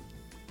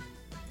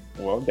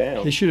 Well,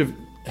 damn. They should have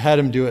had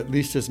him do at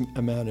least as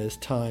amount as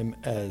time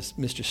as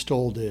Mr.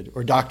 Stoll did,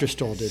 or Dr.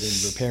 Stoll did in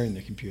repairing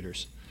the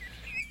computers.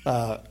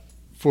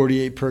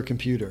 48 per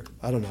computer.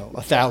 I don't know,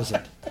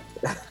 1,000.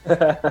 I'm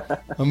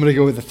going to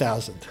go with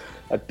 1,000.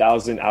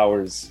 1,000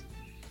 hours.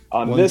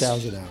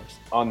 1,000 hours.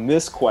 On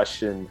this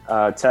question,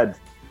 Ted,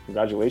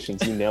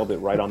 congratulations. You nailed it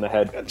right on the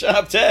head. Good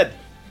job, Ted.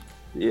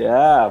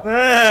 Yeah.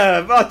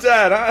 About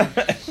that,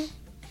 huh?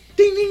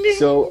 Ding, ding, ding.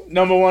 So,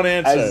 number one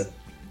answer.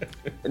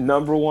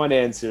 Number one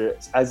answer.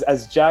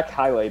 As Jack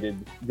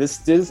highlighted, this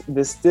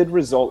did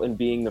result in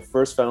being the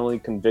first felony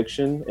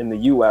conviction in the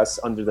U.S.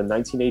 under the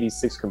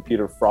 1986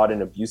 Computer Fraud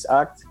and Abuse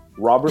Act.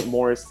 Robert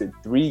Morris did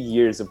 3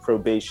 years of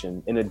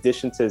probation in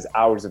addition to his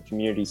hours of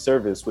community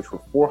service, which were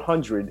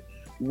 400,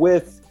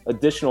 with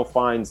additional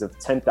fines of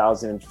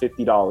 $10,000 and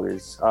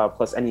 $50,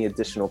 plus any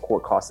additional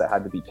court costs that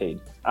had to be paid.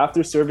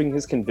 After serving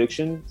his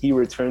conviction, he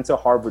returned to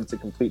Harvard to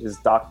complete his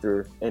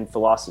doctorate in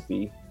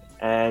philosophy.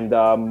 And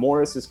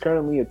Morris is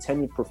currently a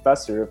tenured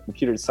professor of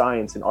computer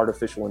science and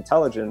artificial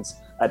intelligence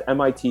at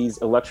MIT's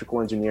Electrical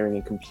Engineering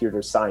and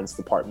Computer Science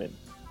Department.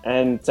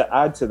 And to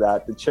add to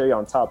that, the cherry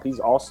on top, he's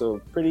also a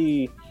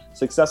pretty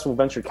successful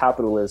venture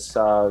capitalist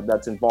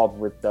that's involved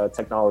with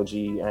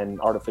technology and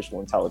artificial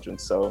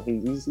intelligence. So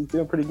he's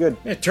doing pretty good.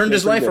 Yeah, turned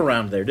his life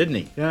around there, didn't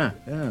he? Yeah.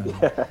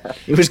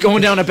 He was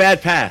going down a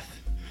bad path.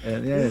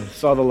 And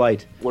saw the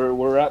light.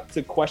 We're up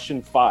to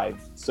question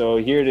 5. So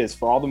here it is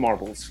for all the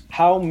marbles.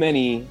 How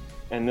many,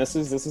 and this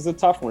is a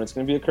tough one, it's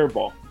going to be a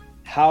curveball.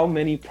 How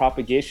many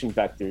propagation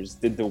vectors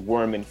did the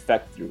worm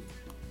infect through?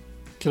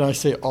 Can I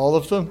say all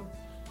of them?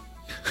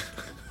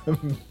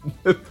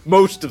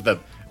 Most of them.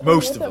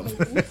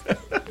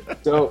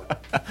 So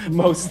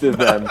most of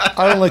them.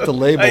 I don't like the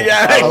label.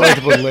 Yeah, I like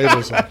to put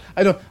labels on.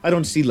 I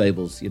don't see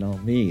labels. You know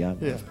me. Yeah.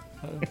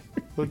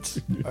 All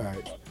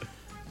right.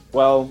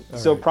 Well,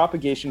 so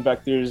propagation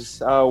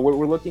vectors,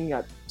 we're looking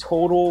at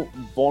total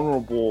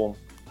vulnerable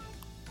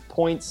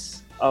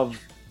points of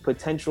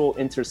potential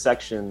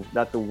intersection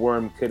that the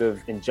worm could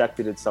have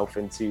injected itself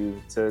into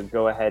to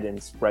go ahead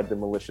and spread the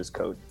malicious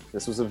code.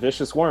 This was a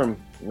vicious worm,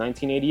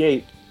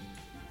 1988.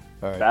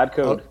 All right. Bad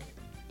code.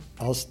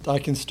 I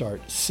can start.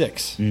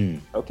 6.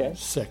 Okay.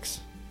 6.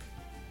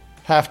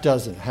 Half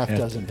dozen. Half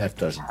dozen. Half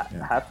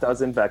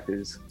dozen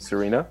vectors.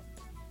 Serena?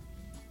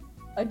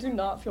 I do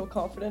not feel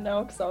confident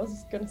now because I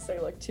was going to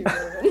say like 2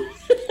 million.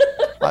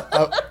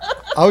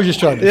 I was just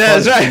trying to. Yeah,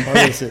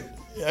 that's right.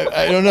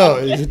 I don't know.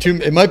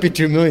 It might be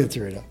 2 million,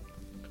 Serena.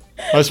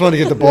 I just want to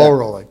get the ball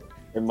rolling.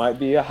 It might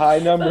be a high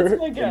number. That's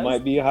my guess. It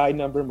might be a high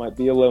number. Might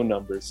be a low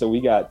number. So we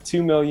got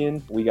 2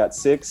 million. We got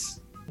 6.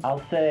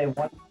 I'll say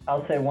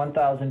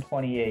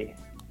 1,028.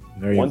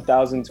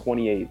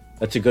 1,028.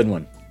 That's a good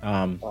one.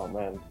 Oh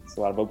man, it's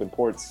a lot of open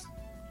ports.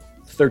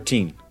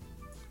 13.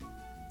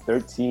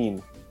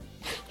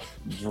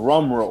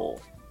 Drum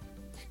roll.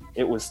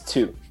 It was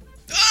 2.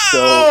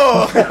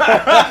 Oh!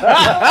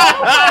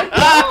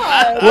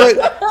 What?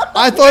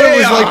 I thought it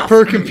was like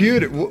per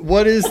computer.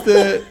 What is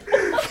the?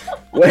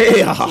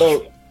 Way off.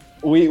 So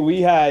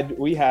we had 2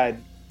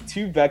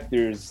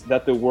 vectors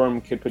that the worm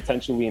could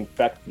potentially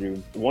infect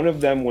through. One of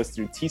them was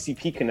through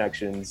TCP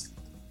connections,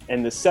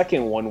 and the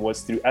second one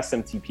was through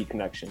SMTP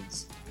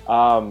connections.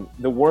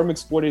 The worm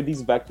exploited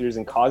these vectors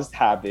and caused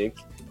havoc.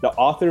 The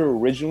author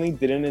originally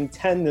didn't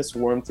intend this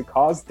worm to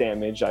cause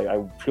damage.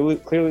 I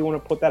clearly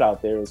want to put that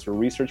out there. It was for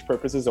research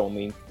purposes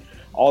only,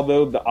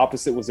 although the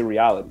opposite was a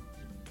reality.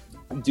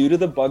 Due to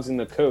the bugs in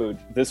the code,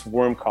 this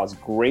worm caused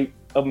great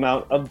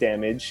amount of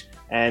damage,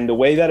 and the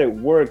way that it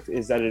worked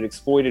is that it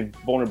exploited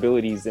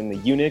vulnerabilities in the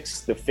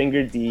Unix, the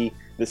fingered D,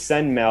 the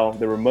sendmail,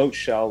 the remote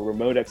shell,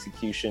 remote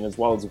execution, as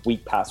well as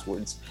weak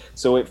passwords.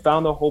 So it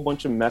found a whole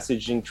bunch of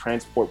messaging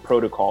transport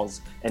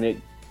protocols, and it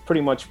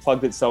pretty much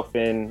plugged itself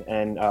in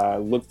and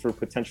looked for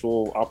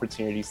potential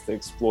opportunities to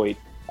exploit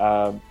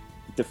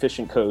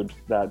deficient code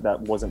that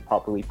wasn't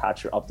properly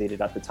patched or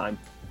updated at the time.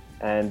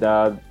 And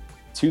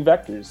 2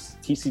 vectors,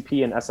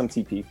 TCP and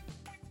SMTP.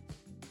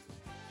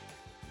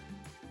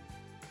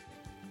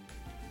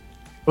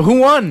 Who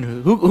won?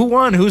 Who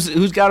won?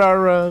 Who's got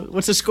our?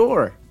 What's the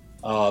score?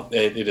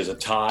 It is a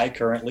tie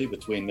currently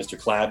between Mr.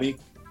 Clabby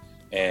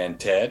and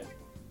Ted.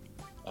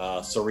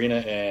 Serena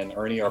and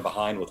Ernie are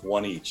behind with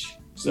 1 each.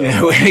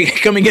 So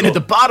coming in at the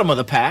bottom of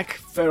the pack,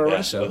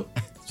 Ferresso.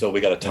 Yeah, so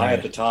we got a tie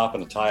at the top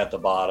and a tie at the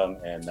bottom,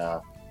 and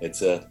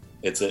it's a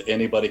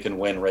anybody can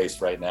win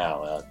race right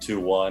now.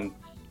 2-1.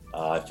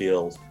 I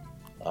feel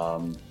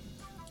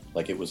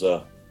like it was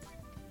a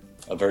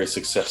very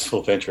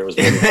successful venture. It was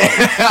very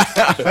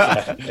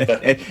fun.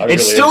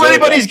 It's still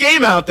anybody's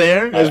game out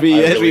there as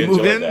we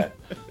move in. That.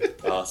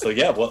 So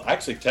yeah, well,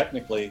 actually,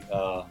 technically,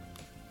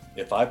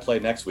 if I play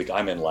next week,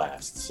 I'm in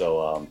last.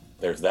 So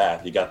there's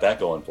that. You got that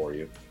going for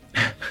you.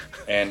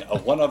 And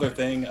one other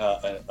thing,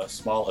 a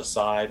small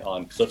aside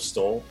on Cliff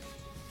Stoll.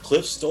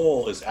 Cliff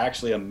Stoll is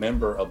actually a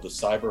member of the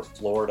Cyber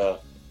Florida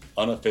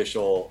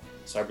unofficial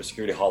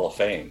Cybersecurity Hall of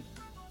Fame.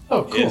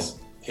 Oh, cool.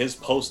 His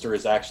poster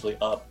is actually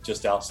up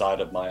just outside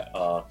of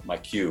my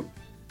cube.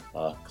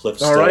 Cliff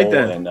Stoll. All right,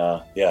 then.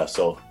 And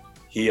so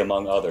he,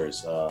 among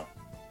others,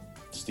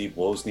 Steve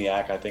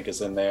Wozniak, I think,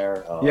 is in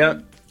there. Yeah.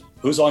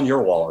 Who's on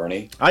your wall,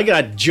 Ernie? I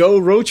got Joe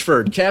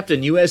Rochford,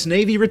 Captain, U.S.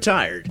 Navy,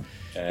 retired.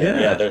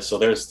 And there's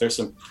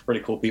some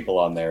pretty cool people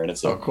on there, and it's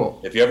cool.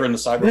 If you're ever in the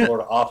Cyber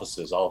Florida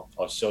offices, I'll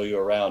show you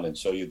around and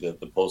show you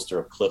the poster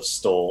of Cliff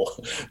Stoll,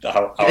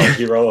 our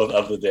hero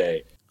of the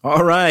day.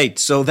 All right,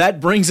 so that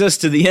brings us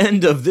to the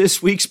end of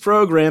this week's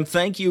program.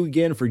 Thank you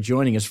again for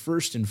joining us.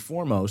 First and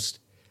foremost,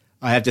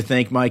 I have to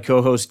thank my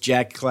co-hosts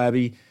Jack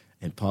Clabby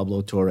and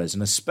Pablo Torres,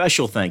 and a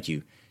special thank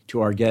you to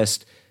our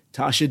guest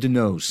Tasha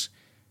Denoz,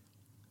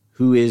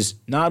 who is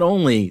not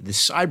only the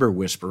cyber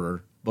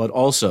whisperer, but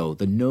also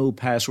the no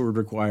password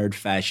required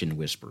fashion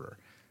whisperer.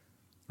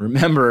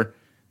 Remember,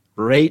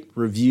 rate,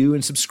 review,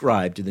 and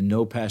subscribe to the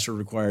No Password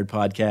Required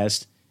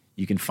podcast.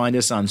 You can find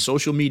us on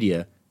social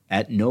media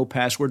at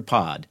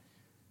NoPasswordPod.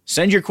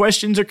 Send your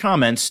questions or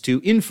comments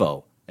to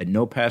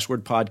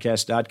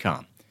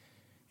info@nopasswordpodcast.com.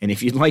 And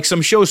if you'd like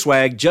some show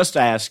swag, just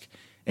ask,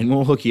 and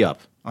we'll hook you up.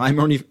 I'm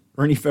Ernie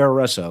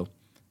Ferreresso,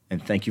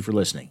 and thank you for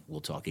listening.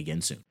 We'll talk again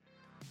soon.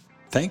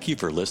 Thank you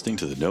for listening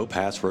to the No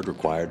Password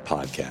Required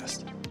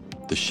podcast.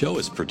 The show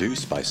is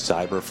produced by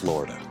Cyber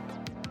Florida.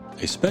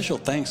 A special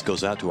thanks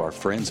goes out to our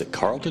friends at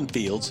Carlton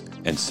Fields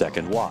and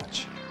Second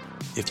Watch.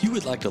 If you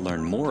would like to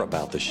learn more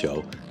about the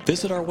show,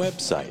 visit our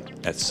website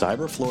at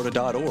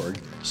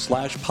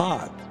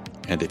cyberflorida.org/pod.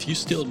 And if you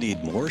still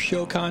need more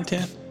show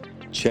content,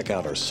 check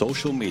out our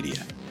social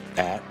media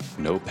at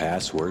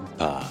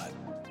NoPasswordPod.